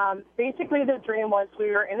 and basically the dream was we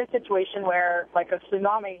were in a situation where, like, a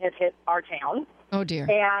tsunami had hit our town. Oh, dear.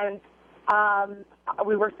 And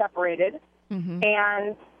we were separated. Mm-hmm.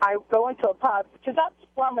 And I go into a pub, because that's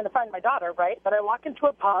where I'm going to find my daughter, right? But I walk into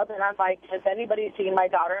a pub, and I'm like, has anybody seen my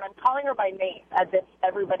daughter? And I'm calling her by name as if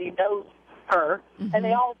everybody knows her. Mm-hmm. And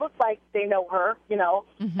they all look like they know her,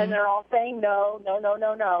 Mm-hmm. and they're all saying no.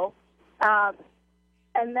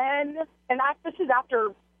 And then, this is after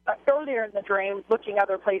earlier in the dream, looking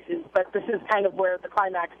other places, but this is kind of where the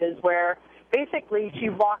climax is, where basically she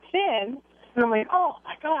walks in, and I'm like, oh,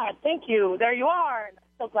 my God, thank you. There you are. And I'm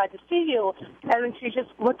so glad to see you. And then she's just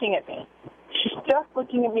looking at me. She's just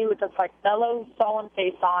looking at me with this, like, mellow, solemn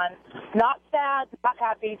face on, not sad, not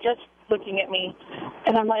happy, just looking at me.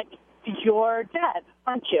 And I'm like, you're dead,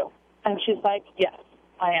 aren't you? And she's like, yes,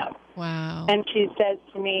 I am. Wow. And she says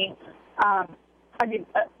to me,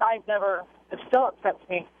 it still upsets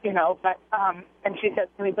me, but, and she says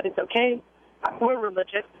to me, but it's okay. We're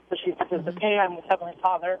religious, so she says, it's okay, I'm with Heavenly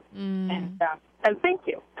Father, and thank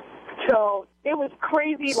you. So it was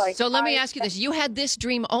crazy. So let me ask you this. You had this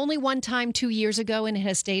dream only one time 2 years ago, and it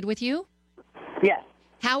has stayed with you? Yes.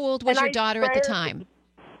 How old was your daughter at the time?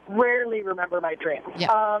 Rarely remember my dream.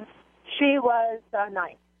 Yeah. She was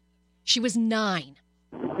 9. She was 9.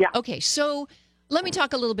 Yeah. Okay, so let me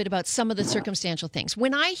talk a little bit about some of the circumstantial things.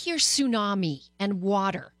 When I hear tsunami and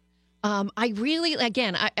water, I really,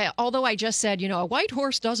 again, although I just said, a white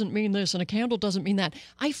horse doesn't mean this and a candle doesn't mean that,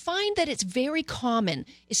 I find that it's very common,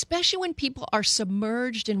 especially when people are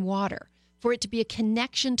submerged in water, for it to be a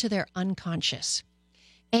connection to their unconscious.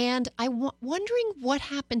 And I'm wondering what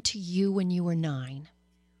happened to you when you were 9.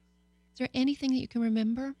 Is there anything that you can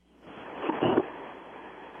remember?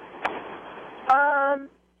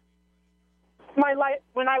 My life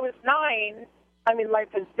when I was 9. Life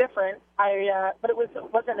is different. But it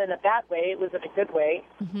wasn't in a bad way. It was in a good way.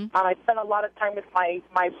 Mm-hmm. I spent a lot of time with my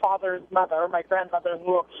father's mother, my grandmother,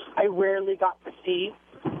 who I rarely got to see.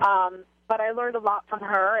 But I learned a lot from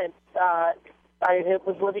her, and I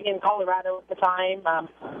was living in Colorado at the time. I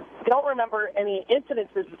don't remember any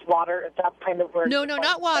incidences with water. If that's kind of where. No,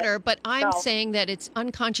 not water. But I'm saying that it's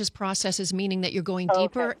unconscious processes, meaning that you're going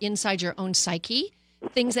deeper inside your own psyche.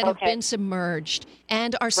 Things that have been submerged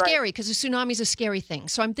and are scary, because a tsunami is a scary thing.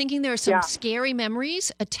 So I'm thinking there are some scary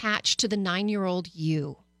memories attached to the 9-year-old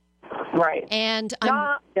you. Right. And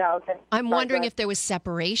I'm wondering if there was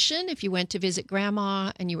separation, if you went to visit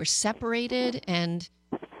grandma and you were separated, and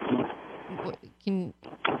is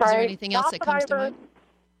there anything else that comes to mind?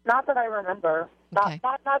 Not that I remember. Okay.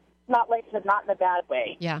 Not like I said, not in a bad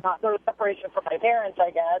way. Yeah. There was separation from my parents, I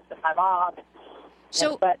guess, and my mom.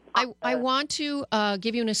 So I want to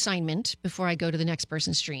give you an assignment before I go to the next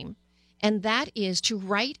person's dream, and that is to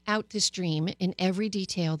write out this dream in every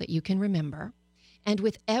detail that you can remember, and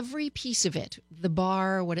with every piece of it, the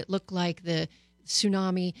bar, what it looked like, the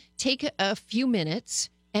tsunami, take a few minutes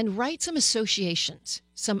and write some associations,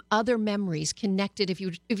 some other memories connected. If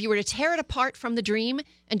you were to tear it apart from the dream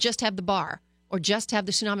and just have the bar or just have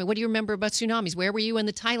the tsunami, what do you remember about tsunamis? Where were you when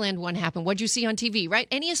the Thailand one happened? What did you see on TV, right?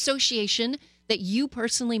 Any association that you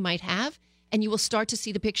personally might have, and you will start to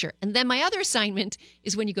see the picture. And then my other assignment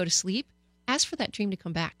is when you go to sleep, ask for that dream to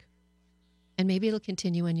come back. And maybe it'll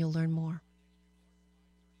continue and you'll learn more.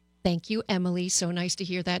 Thank you, Emily. So nice to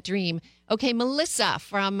hear that dream. Okay, Melissa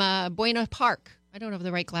from Buena Park. I don't have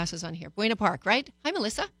the right glasses on here. Buena Park, right? Hi,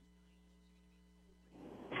 Melissa.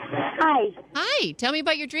 Hi. Hi. Tell me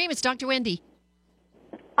about your dream. It's Dr. Wendy.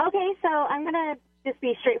 Okay, so I'm going to just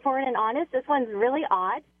be straightforward and honest. This one's really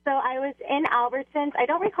odd. So I was in Albertsons. I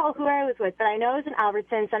don't recall who I was with, but I know it was in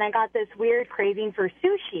Albertsons, and I got this weird craving for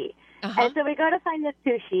sushi. Uh-huh. And so we go to find this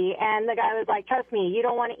sushi, and the guy was like, trust me, you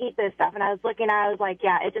don't want to eat this stuff. And I was looking, I was like,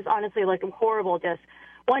 yeah, it just honestly looked horrible. Just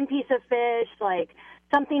one piece of fish, like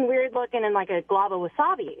something weird looking, and like a glob of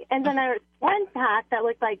wasabi. And then there was one pack that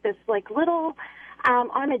looked like this like little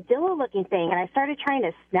armadillo looking thing, and I started trying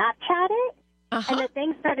to Snapchat it, and the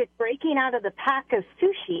thing started breaking out of the pack of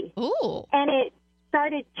sushi. Ooh. And it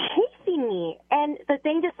started chasing me, and the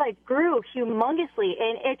thing just like grew humongously,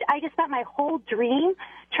 and I just spent my whole dream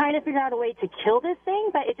trying to figure out a way to kill this thing,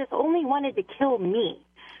 but it just only wanted to kill me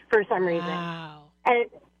for some reason. Wow. And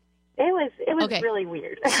it was Okay. really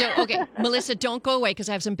weird. So, okay, Melissa, don't go away because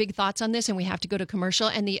I have some big thoughts on this and we have to go to commercial.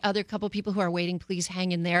 And the other couple people who are waiting, please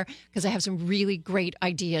hang in there because I have some really great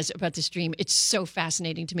ideas about this dream. It's so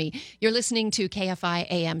fascinating to me. You're listening to KFI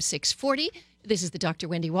AM 640. This is the Dr.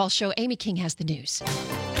 Wendy Walsh Show. Amy King has the news.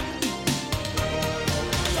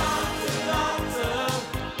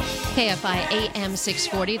 KFI AM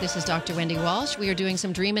 640. This is Dr. Wendy Walsh. We are doing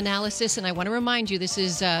some dream analysis, and I want to remind you this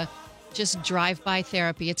is just drive-by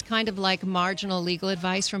therapy. It's kind of like marginal legal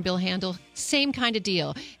advice from Bill Handel. Same kind of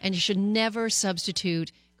deal. And you should never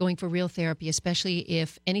substitute going for real therapy, especially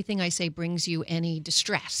if anything I say brings you any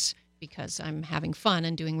distress, because I'm having fun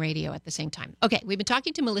and doing radio at the same time. Okay, we've been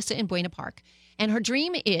talking to Melissa in Buena Park, and her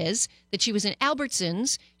dream is that she was in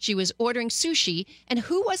Albertsons, she was ordering sushi, and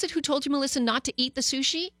who was it who told you, Melissa, not to eat the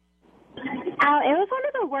sushi? It was one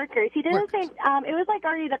of the workers. He didn't say, it was like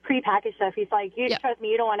already the prepackaged stuff. He's like, trust me,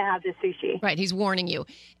 you don't want to have this sushi. Right, he's warning you.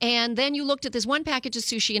 And then you looked at this one package of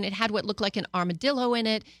sushi, and it had what looked like an armadillo in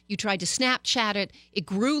it. You tried to Snapchat it. It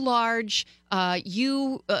grew large.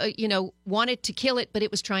 You wanted to kill it, but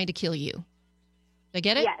it was trying to kill you. Did I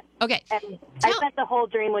get it? Yes. Okay. And I spent the whole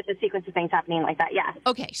dream with a sequence of things happening like that, yeah.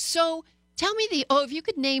 Okay, so tell me if you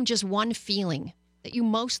could name just one feeling that you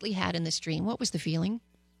mostly had in this dream, what was the feeling?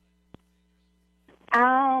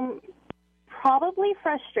 Probably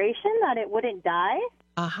frustration that it wouldn't die.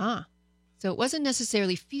 Uh-huh. So it wasn't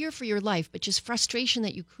necessarily fear for your life, but just frustration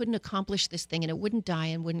that you couldn't accomplish this thing and it wouldn't die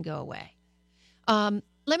and wouldn't go away.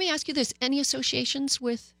 Let me ask you this. Any associations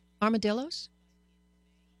with armadillos?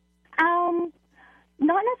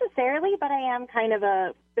 Not necessarily, but I am kind of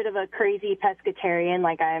a bit of a crazy pescatarian.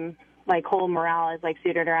 Like I'm like whole morale is like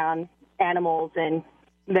suited around animals and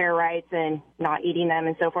their rights and not eating them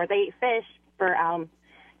and so forth. I eat fish for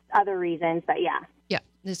other reasons, but yeah. Yeah,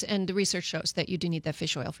 and the research shows that you do need that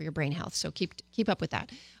fish oil for your brain health, so keep up with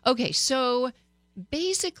that. Okay, so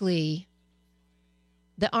basically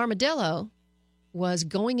the armadillo was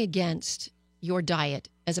going against your diet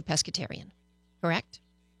as a pescatarian, correct?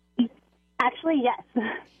 Actually, yes.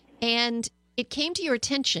 And it came to your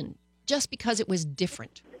attention just because it was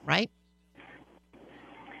different, right?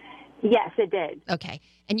 Yes, it did. Okay,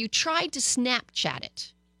 and you tried to Snapchat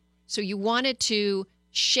it. So you wanted to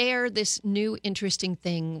share this new interesting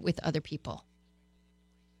thing with other people.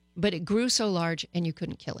 But it grew so large and you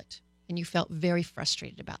couldn't kill it. And you felt very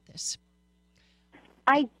frustrated about this.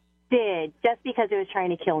 I did, just because it was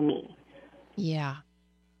trying to kill me. Yeah.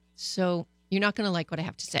 So you're not going to like what I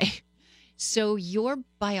have to say. So your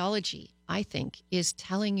biology, I think, is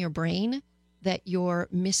telling your brain that you're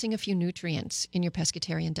missing a few nutrients in your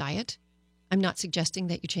pescatarian diet. I'm not suggesting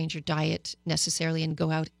that you change your diet necessarily and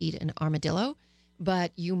go out eat an armadillo,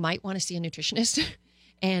 but you might want to see a nutritionist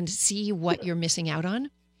and see what you're missing out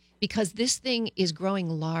on, because this thing is growing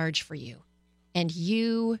large for you and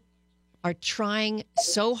you are trying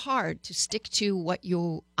so hard to stick to what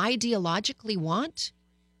you ideologically want,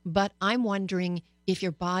 but I'm wondering if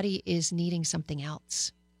your body is needing something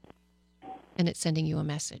else and it's sending you a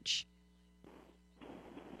message.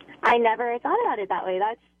 I never thought about it that way.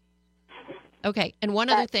 Okay, and one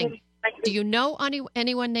other thing. Do you know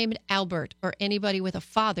anyone named Albert or anybody with a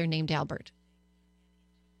father named Albert?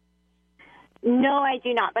 No, I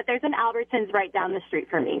do not. But there's an Albertsons right down the street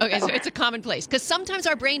from me. Okay, so it's a common place. Because sometimes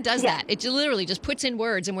our brain does that. It literally just puts in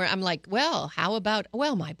words, and I'm like, well, how about,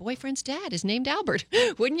 my boyfriend's dad is named Albert.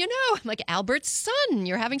 Wouldn't you know? I'm like, Albert's son.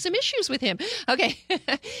 You're having some issues with him. Okay,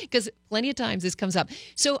 because plenty of times this comes up.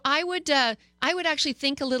 So I would actually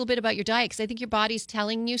think a little bit about your diet, because I think your body's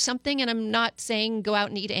telling you something. And I'm not saying go out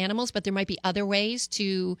and eat animals, but there might be other ways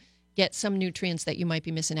to get some nutrients that you might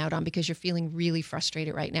be missing out on because you're feeling really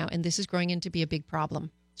frustrated right now. And this is growing into be a big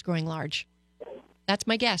problem. It's growing large. That's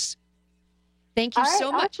my guess. Thank you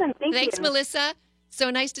so much. Awesome. Thanks, you. Melissa. So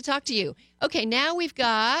nice to talk to you. Okay, now we've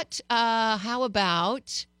got, how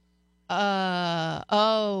about,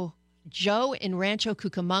 Joe in Rancho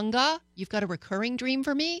Cucamonga. You've got a recurring dream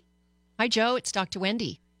for me? Hi, Joe. It's Dr.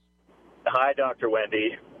 Wendy. Hi, Dr.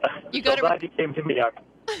 Wendy. You got so glad you came to me. I'm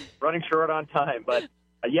running short on time, but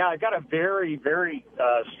yeah, I got a very, very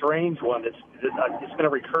strange one. It's been a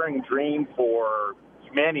recurring dream for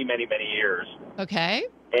many, many, many years. Okay.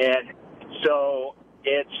 And so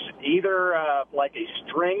it's either like a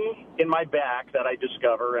string in my back that I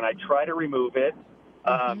discover, and I try to remove it.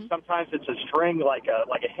 Sometimes it's a string like a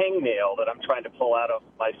hangnail that I'm trying to pull out of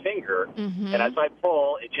my finger. And as I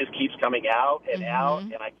pull, it just keeps coming out and out,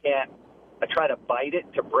 and I can't. I try to bite it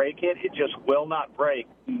to break it. It just will not break.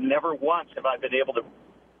 Never once have I been able to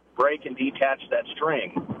break and detach that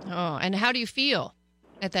string. Oh, and how do you feel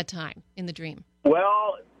at that time in the dream?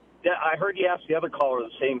 Well, I heard you ask the other caller the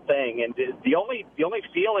same thing, and the only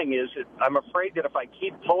feeling is that I'm afraid that if I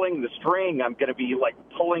keep pulling the string, I'm going to be like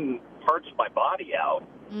pulling parts of my body out.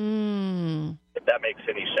 If that makes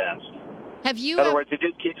any sense. Have you? In other words, it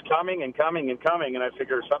just keeps coming and coming and coming, and I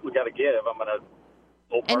figure something's got to give. I'm going to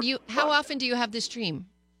pull parts. And how often do you have this dream?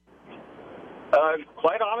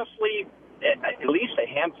 Quite honestly, at least a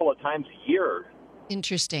handful of times a year.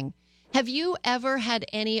 Interesting. Have you ever had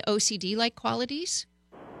any OCD-like qualities?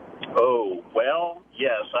 Oh, well,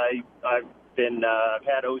 yes. I've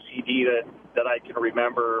had OCD that I can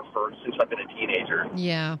remember since I've been a teenager.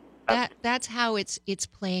 Yeah. That's how it's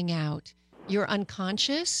playing out. Your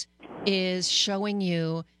unconscious is showing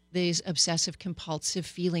you these obsessive compulsive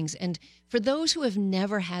feelings. And for those who have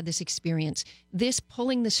never had this experience, this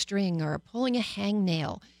pulling the string or pulling a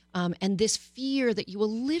hangnail, and this fear that you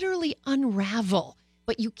will literally unravel,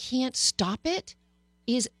 but you can't stop it,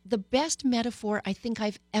 is the best metaphor I think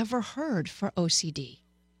I've ever heard for OCD.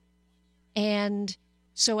 And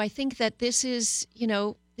so I think that this is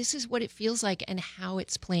what it feels like and how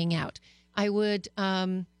it's playing out. I would,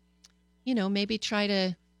 maybe try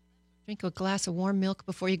to drink a glass of warm milk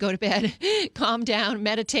before you go to bed, calm down,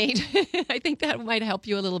 meditate. I think that might help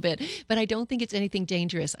you a little bit, but I don't think it's anything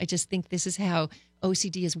dangerous. I just think this is how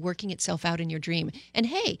OCD is working itself out in your dream. And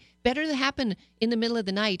hey, better to happen in the middle of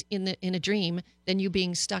the night in a dream than you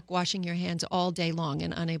being stuck washing your hands all day long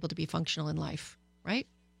and unable to be functional in life, right?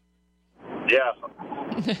 Yeah.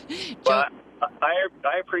 Joe,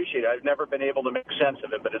 I appreciate it. I've never been able to make sense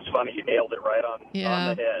of it, but it's funny. You nailed it right on the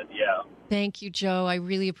head. Yeah. Thank you, Joe. I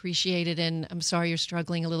really appreciate it. And I'm sorry you're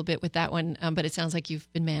struggling a little bit with that one, but it sounds like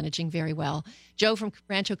you've been managing very well. Joe from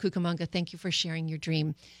Rancho Cucamonga, thank you for sharing your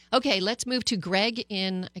dream. Okay, let's move to Greg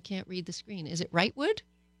in, I can't read the screen. Is it Wrightwood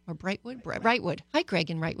or Brightwood? Wrightwood. Hi,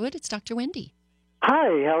 Greg in Wrightwood. It's Dr. Wendy.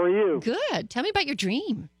 Hi, how are you? Good. Tell me about your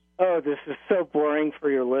dream. Oh, this is so boring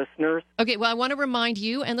for your listeners. Okay, well, I want to remind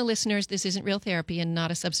you and the listeners this isn't real therapy and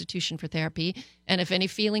not a substitution for therapy. And if any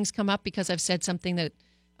feelings come up because I've said something that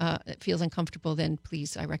feels uncomfortable, then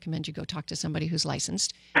please, I recommend you go talk to somebody who's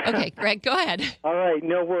licensed. Okay, Greg, go ahead. All right,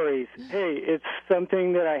 no worries. Hey, it's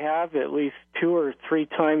something that I have at least 2 or 3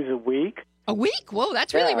 times a week. A week? Whoa,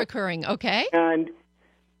 that's really recurring. Okay. And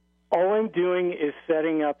all I'm doing is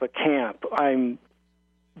setting up a camp. I'm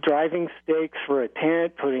driving stakes for a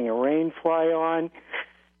tent, putting a rain fly on,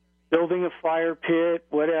 building a fire pit,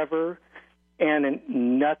 whatever, and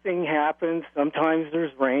nothing happens. Sometimes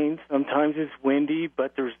there's rain, sometimes it's windy,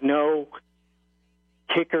 but there's no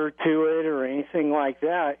kicker to it or anything like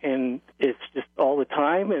that, and it's just all the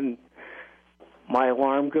time, and my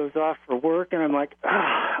alarm goes off for work, and I'm like,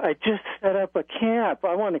 I just set up a camp.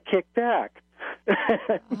 I want to kick back.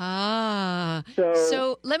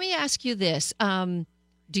 So let me ask you this.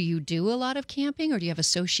 Do you do a lot of camping, or do you have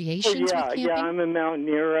associations with camping? Yeah, I'm a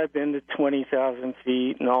mountaineer. I've been to 20,000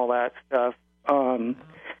 feet and all that stuff.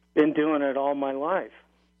 Been doing it all my life.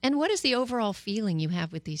 And what is the overall feeling you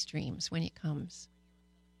have with these dreams when it comes?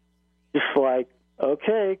 Just like,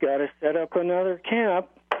 okay, got to set up another camp.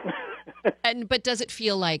 But does it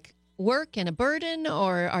feel like work and a burden,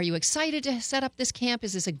 or are you excited to set up this camp?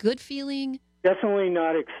 Is this a good feeling? Definitely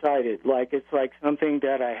not excited. Like it's like something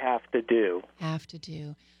that I have to do. Have to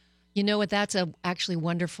do. You know what? That's a actually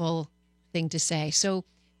wonderful thing to say. So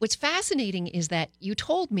what's fascinating is that you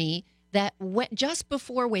told me that just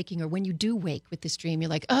before waking or when you do wake with this dream, you're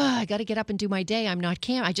like, oh, I got to get up and do my day. I'm not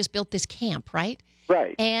camp. I just built this camp, right?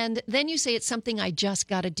 Right. And then you say it's something I just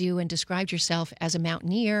got to do and described yourself as a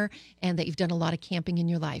mountaineer and that you've done a lot of camping in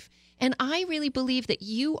your life. And I really believe that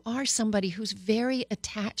you are somebody who's very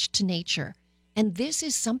attached to nature. And this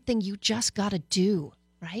is something you just got to do,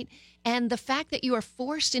 right? And the fact that you are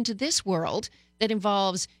forced into this world that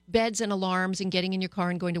involves beds and alarms and getting in your car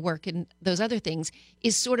and going to work and those other things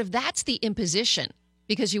is sort of, that's the imposition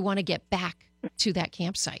because you want to get back to that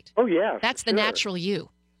campsite. Oh, yeah. That's the natural you.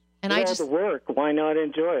 And With all the work, why not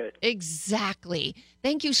enjoy it? Exactly.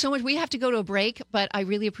 Thank you so much. We have to go to a break, but I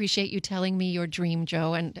really appreciate you telling me your dream,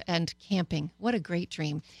 Joe, and camping. What a great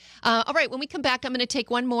dream. All right, when we come back, I'm going to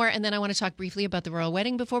take one more, and then I want to talk briefly about the royal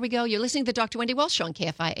wedding before we go. You're listening to the Dr. Wendy Walsh Show on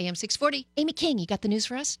KFI AM 640. Amy King, you got the news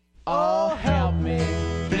for us? Oh, help me,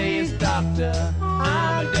 please, doctor,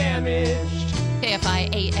 I'm damaged.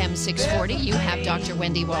 KFI AM 640, you have Dr.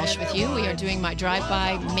 Wendy Walsh with you. We are doing my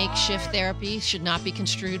drive-by makeshift therapy. Should not be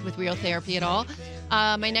construed with real therapy at all.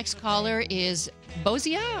 My next caller is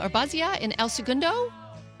Bazia in El Segundo.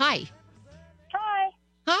 Hi. Hi.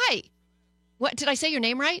 Hi. What, did I say your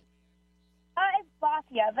name right? It's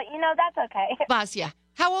Basia, but that's okay. Basia.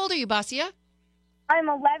 How old are you, Basia? I'm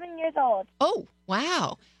 11 years old. Oh,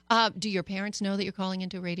 wow. Do your parents know that you're calling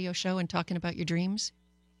into a radio show and talking about your dreams?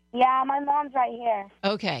 Yeah, my mom's right here.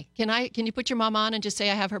 Okay. Can you put your mom on and just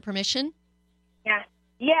say I have her permission? Yeah.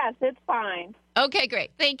 Yes, it's fine. Okay,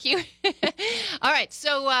 great. Thank you. All right.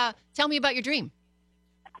 So tell me about your dream.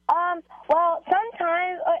 Well,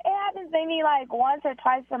 sometimes it happens maybe like once or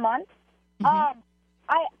twice a month. Mm-hmm.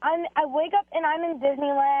 I wake up and I'm in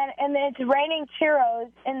Disneyland and it's raining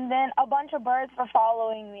churros and then a bunch of birds are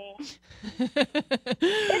following me.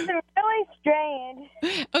 It's really strange.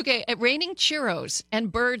 Okay, raining churros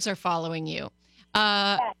and birds are following you.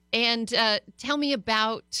 Yes. And tell me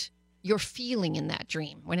about your feeling in that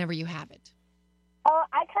dream whenever you have it.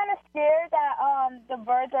 I kind of scared that the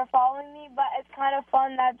birds are following me, but it's kind of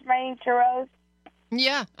fun that it's raining churros.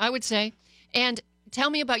 Yeah, I would say. And tell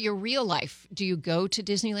me about your real life. Do you go to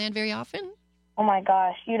Disneyland very often? Oh, my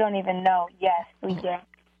gosh. You don't even know. Yes, we do.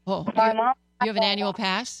 Oh, My mom. you have an annual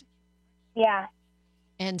pass? Yeah.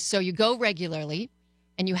 And so you go regularly,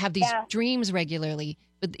 and you have these dreams regularly,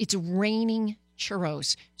 but it's raining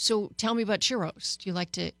churros. So tell me about churros. Do you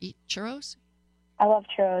like to eat churros? I love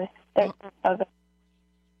churros. They're so good.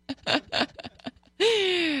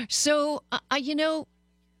 So,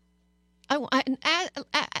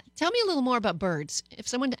 tell me a little more about birds. If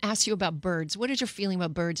someone asks you about birds, what is your feeling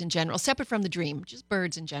about birds in general, separate from the dream, just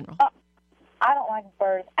birds in general? I don't like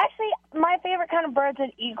birds. Actually, my favorite kind of bird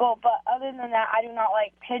is eagle, but other than that, I do not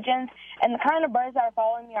like pigeons. And the kind of birds that are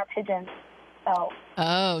following me are pigeons.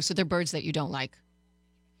 So they're birds that you don't like.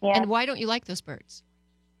 Yeah. And why don't you like those birds?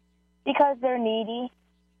 Because they're needy.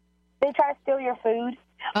 They try to steal your food.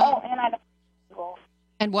 Oh, and I don't like seagulls.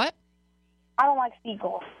 And what? I don't like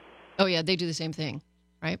seagulls. Oh, yeah, they do the same thing,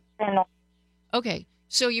 right? No. Okay,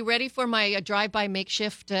 so you ready for my drive-by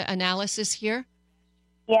makeshift analysis here?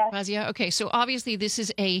 Yes. Razia? Okay, so obviously this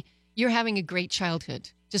is you're having a great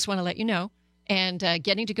childhood. Just want to let you know. And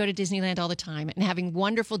getting to go to Disneyland all the time and having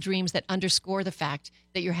wonderful dreams that underscore the fact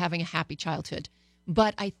that you're having a happy childhood.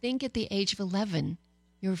 But I think at the age of 11,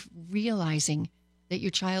 you're realizing that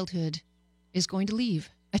your childhood is going to leave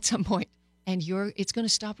at some point, and it's going to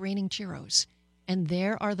stop raining churros. And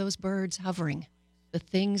there are those birds hovering, the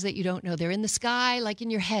things that you don't know. They're in the sky, like in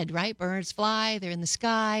your head, right? Birds fly, they're in the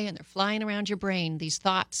sky, and they're flying around your brain, these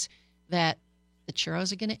thoughts that the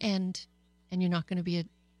churros are going to end, and you're not going to be a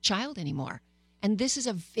child anymore. And this is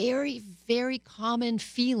a very, very common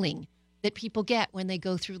feeling that people get when they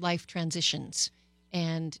go through life transitions.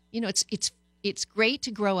 And, it's great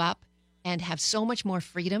to grow up and have so much more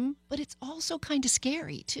freedom, but it's also kind of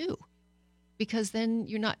scary, too, because then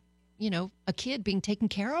you're not, a kid being taken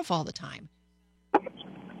care of all the time.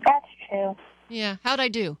 That's true. Yeah. How'd I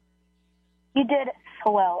do? You did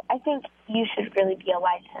so well. I think you should really be a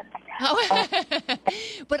licensed. Oh.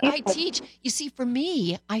 But I teach. You see, for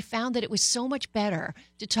me, I found that it was so much better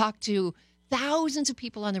to talk to thousands of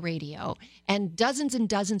people on the radio and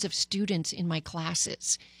dozens of students in my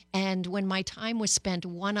classes. And when my time was spent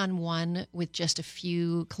one-on-one with just a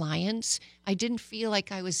few clients, I didn't feel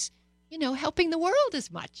like I was, helping the world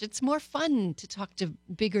as much. It's more fun to talk to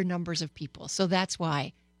bigger numbers of people. So that's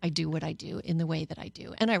why I do what I do in the way that I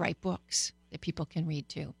do. And I write books that people can read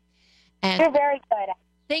too. And you're very good at it.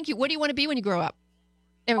 Thank you. What do you want to be when you grow up?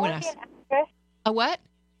 Everyone asks. An actress. A what?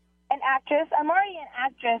 An actress. I'm already an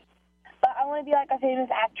actress. I want to be like a famous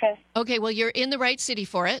actress. Okay, well, you're in the right city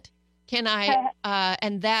for it. Can I,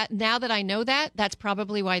 and that, now that I know that, that's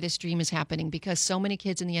probably why this dream is happening, because so many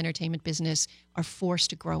kids in the entertainment business are forced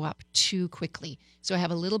to grow up too quickly. So I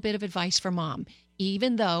have a little bit of advice for mom.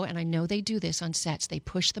 Even though, and I know they do this on sets, they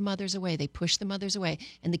push the mothers away,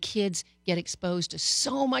 and the kids get exposed to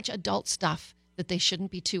so much adult stuff that they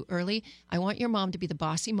shouldn't be too early. I want your mom to be the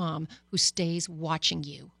bossy mom who stays watching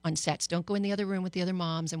you on sets. Don't go in the other room with the other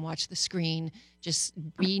moms and watch the screen. Just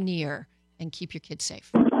be near and keep your kids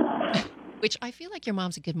safe. Which I feel like your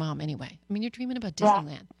mom's a good mom anyway. I mean, you're dreaming about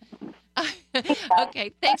Disneyland.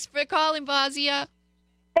 Okay, thanks for calling, Bozia.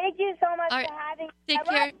 Thank you so much right. for having me. Take I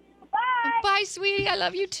love care. you. Bye. Bye, sweetie. I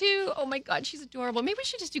love you too. Oh my God, she's adorable. Maybe we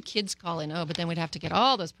should just do kids call in. Oh, but then we'd have to get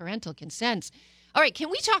all those parental consents. All right, can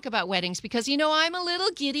we talk about weddings? Because, you know, I'm a little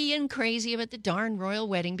giddy and crazy about the darn royal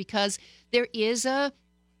wedding because there is a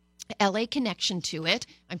LA connection to it.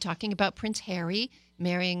 I'm talking about Prince Harry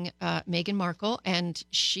marrying Meghan Markle, and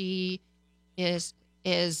she is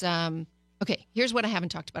okay, here's what I haven't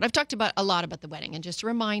talked about. I've talked about a lot about the wedding, and just to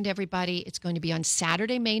remind everybody, it's going to be on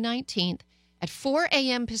Saturday, May 19th at 4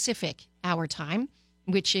 a.m. Pacific hour time,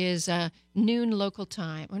 which is noon local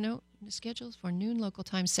time. Oh, no, the schedule's for noon local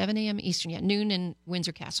time, 7 a.m. Eastern. Yeah, noon in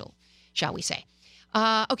Windsor Castle, shall we say.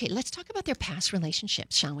 Okay, let's talk about their past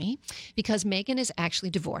relationships, shall we? Because Meghan is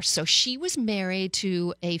actually divorced. So she was married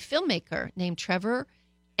to a filmmaker named Trevor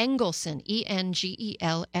Engelson,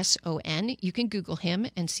 Engelson. You can Google him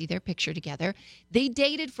and see their picture together. They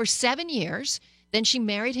dated for 7 years. Then she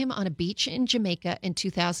married him on a beach in Jamaica in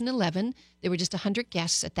 2011. There were just 100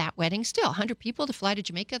 guests at that wedding. Still, 100 people to fly to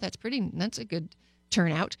Jamaica. That's a good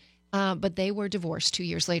turnout. But they were divorced 2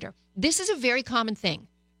 years later. This is a very common thing.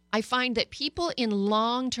 I find that people in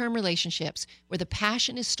long-term relationships where the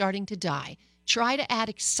passion is starting to die try to add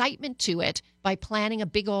excitement to it by planning a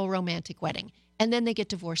big old romantic wedding. And then they get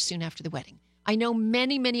divorced soon after the wedding. I know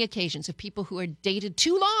many, many occasions of people who are dated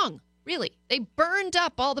too long. Really, they burned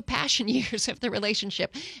up all the passion years of the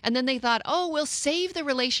relationship. And then they thought, oh, we'll save the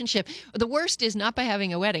relationship. The worst is not by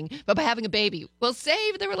having a wedding, but by having a baby. We'll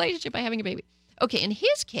save the relationship by having a baby. Okay, in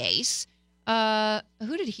his case,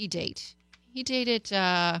 who did he date? He dated,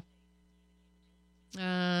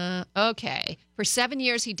 okay. For 7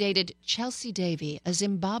 years, he dated Chelsea Davy, a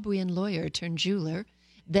Zimbabwean lawyer turned jeweler.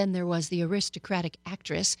 Then there was the aristocratic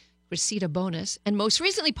actress, Cressida Bonas, and most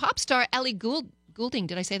recently, pop star Ellie Goulding.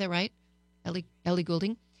 Did I say that right? Ellie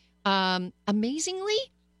Goulding. Amazingly,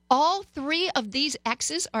 all three of these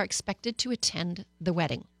exes are expected to attend the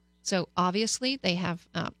wedding. So obviously, they have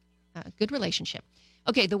a good relationship.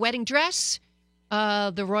 Okay, the wedding dress,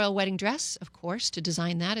 the royal wedding dress, of course, to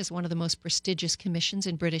design that is one of the most prestigious commissions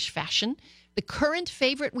in British fashion. The current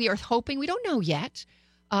favorite, we are hoping, we don't know yet,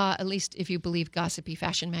 at least if you believe gossipy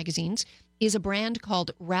fashion magazines, is a brand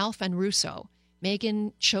called Ralph and Russo.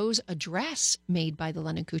 Meghan chose a dress made by the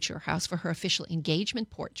London Couture House for her official engagement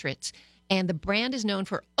portraits, and the brand is known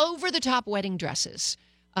for over-the-top wedding dresses.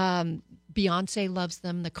 Beyonce loves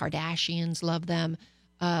them. The Kardashians love them.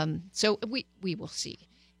 So we will see.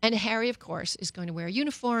 And Harry, of course, is going to wear a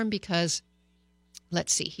uniform because,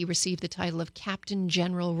 let's see, he received the title of Captain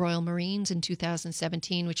General Royal Marines in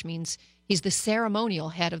 2017, which means he's the ceremonial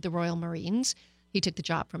head of the Royal Marines. He took the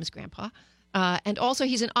job from his grandpa. And also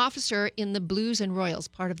he's an officer in the Blues and Royals,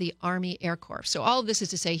 part of the Army Air Corps. So all of this is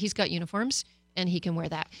to say he's got uniforms and he can wear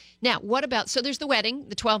that. Now, what about, so there's the wedding,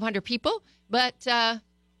 the 1,200 people, but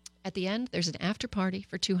at the end, there's an after party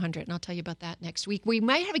for 200, and I'll tell you about that next week. We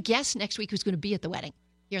might have a guest next week who's going to be at the wedding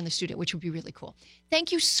here in the studio, which would be really cool.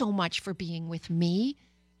 Thank you so much for being with me.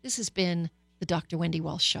 This has been the Dr. Wendy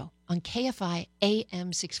Walsh Show on KFI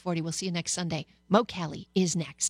AM 640. We'll see you next Sunday. Mo Kelly is next.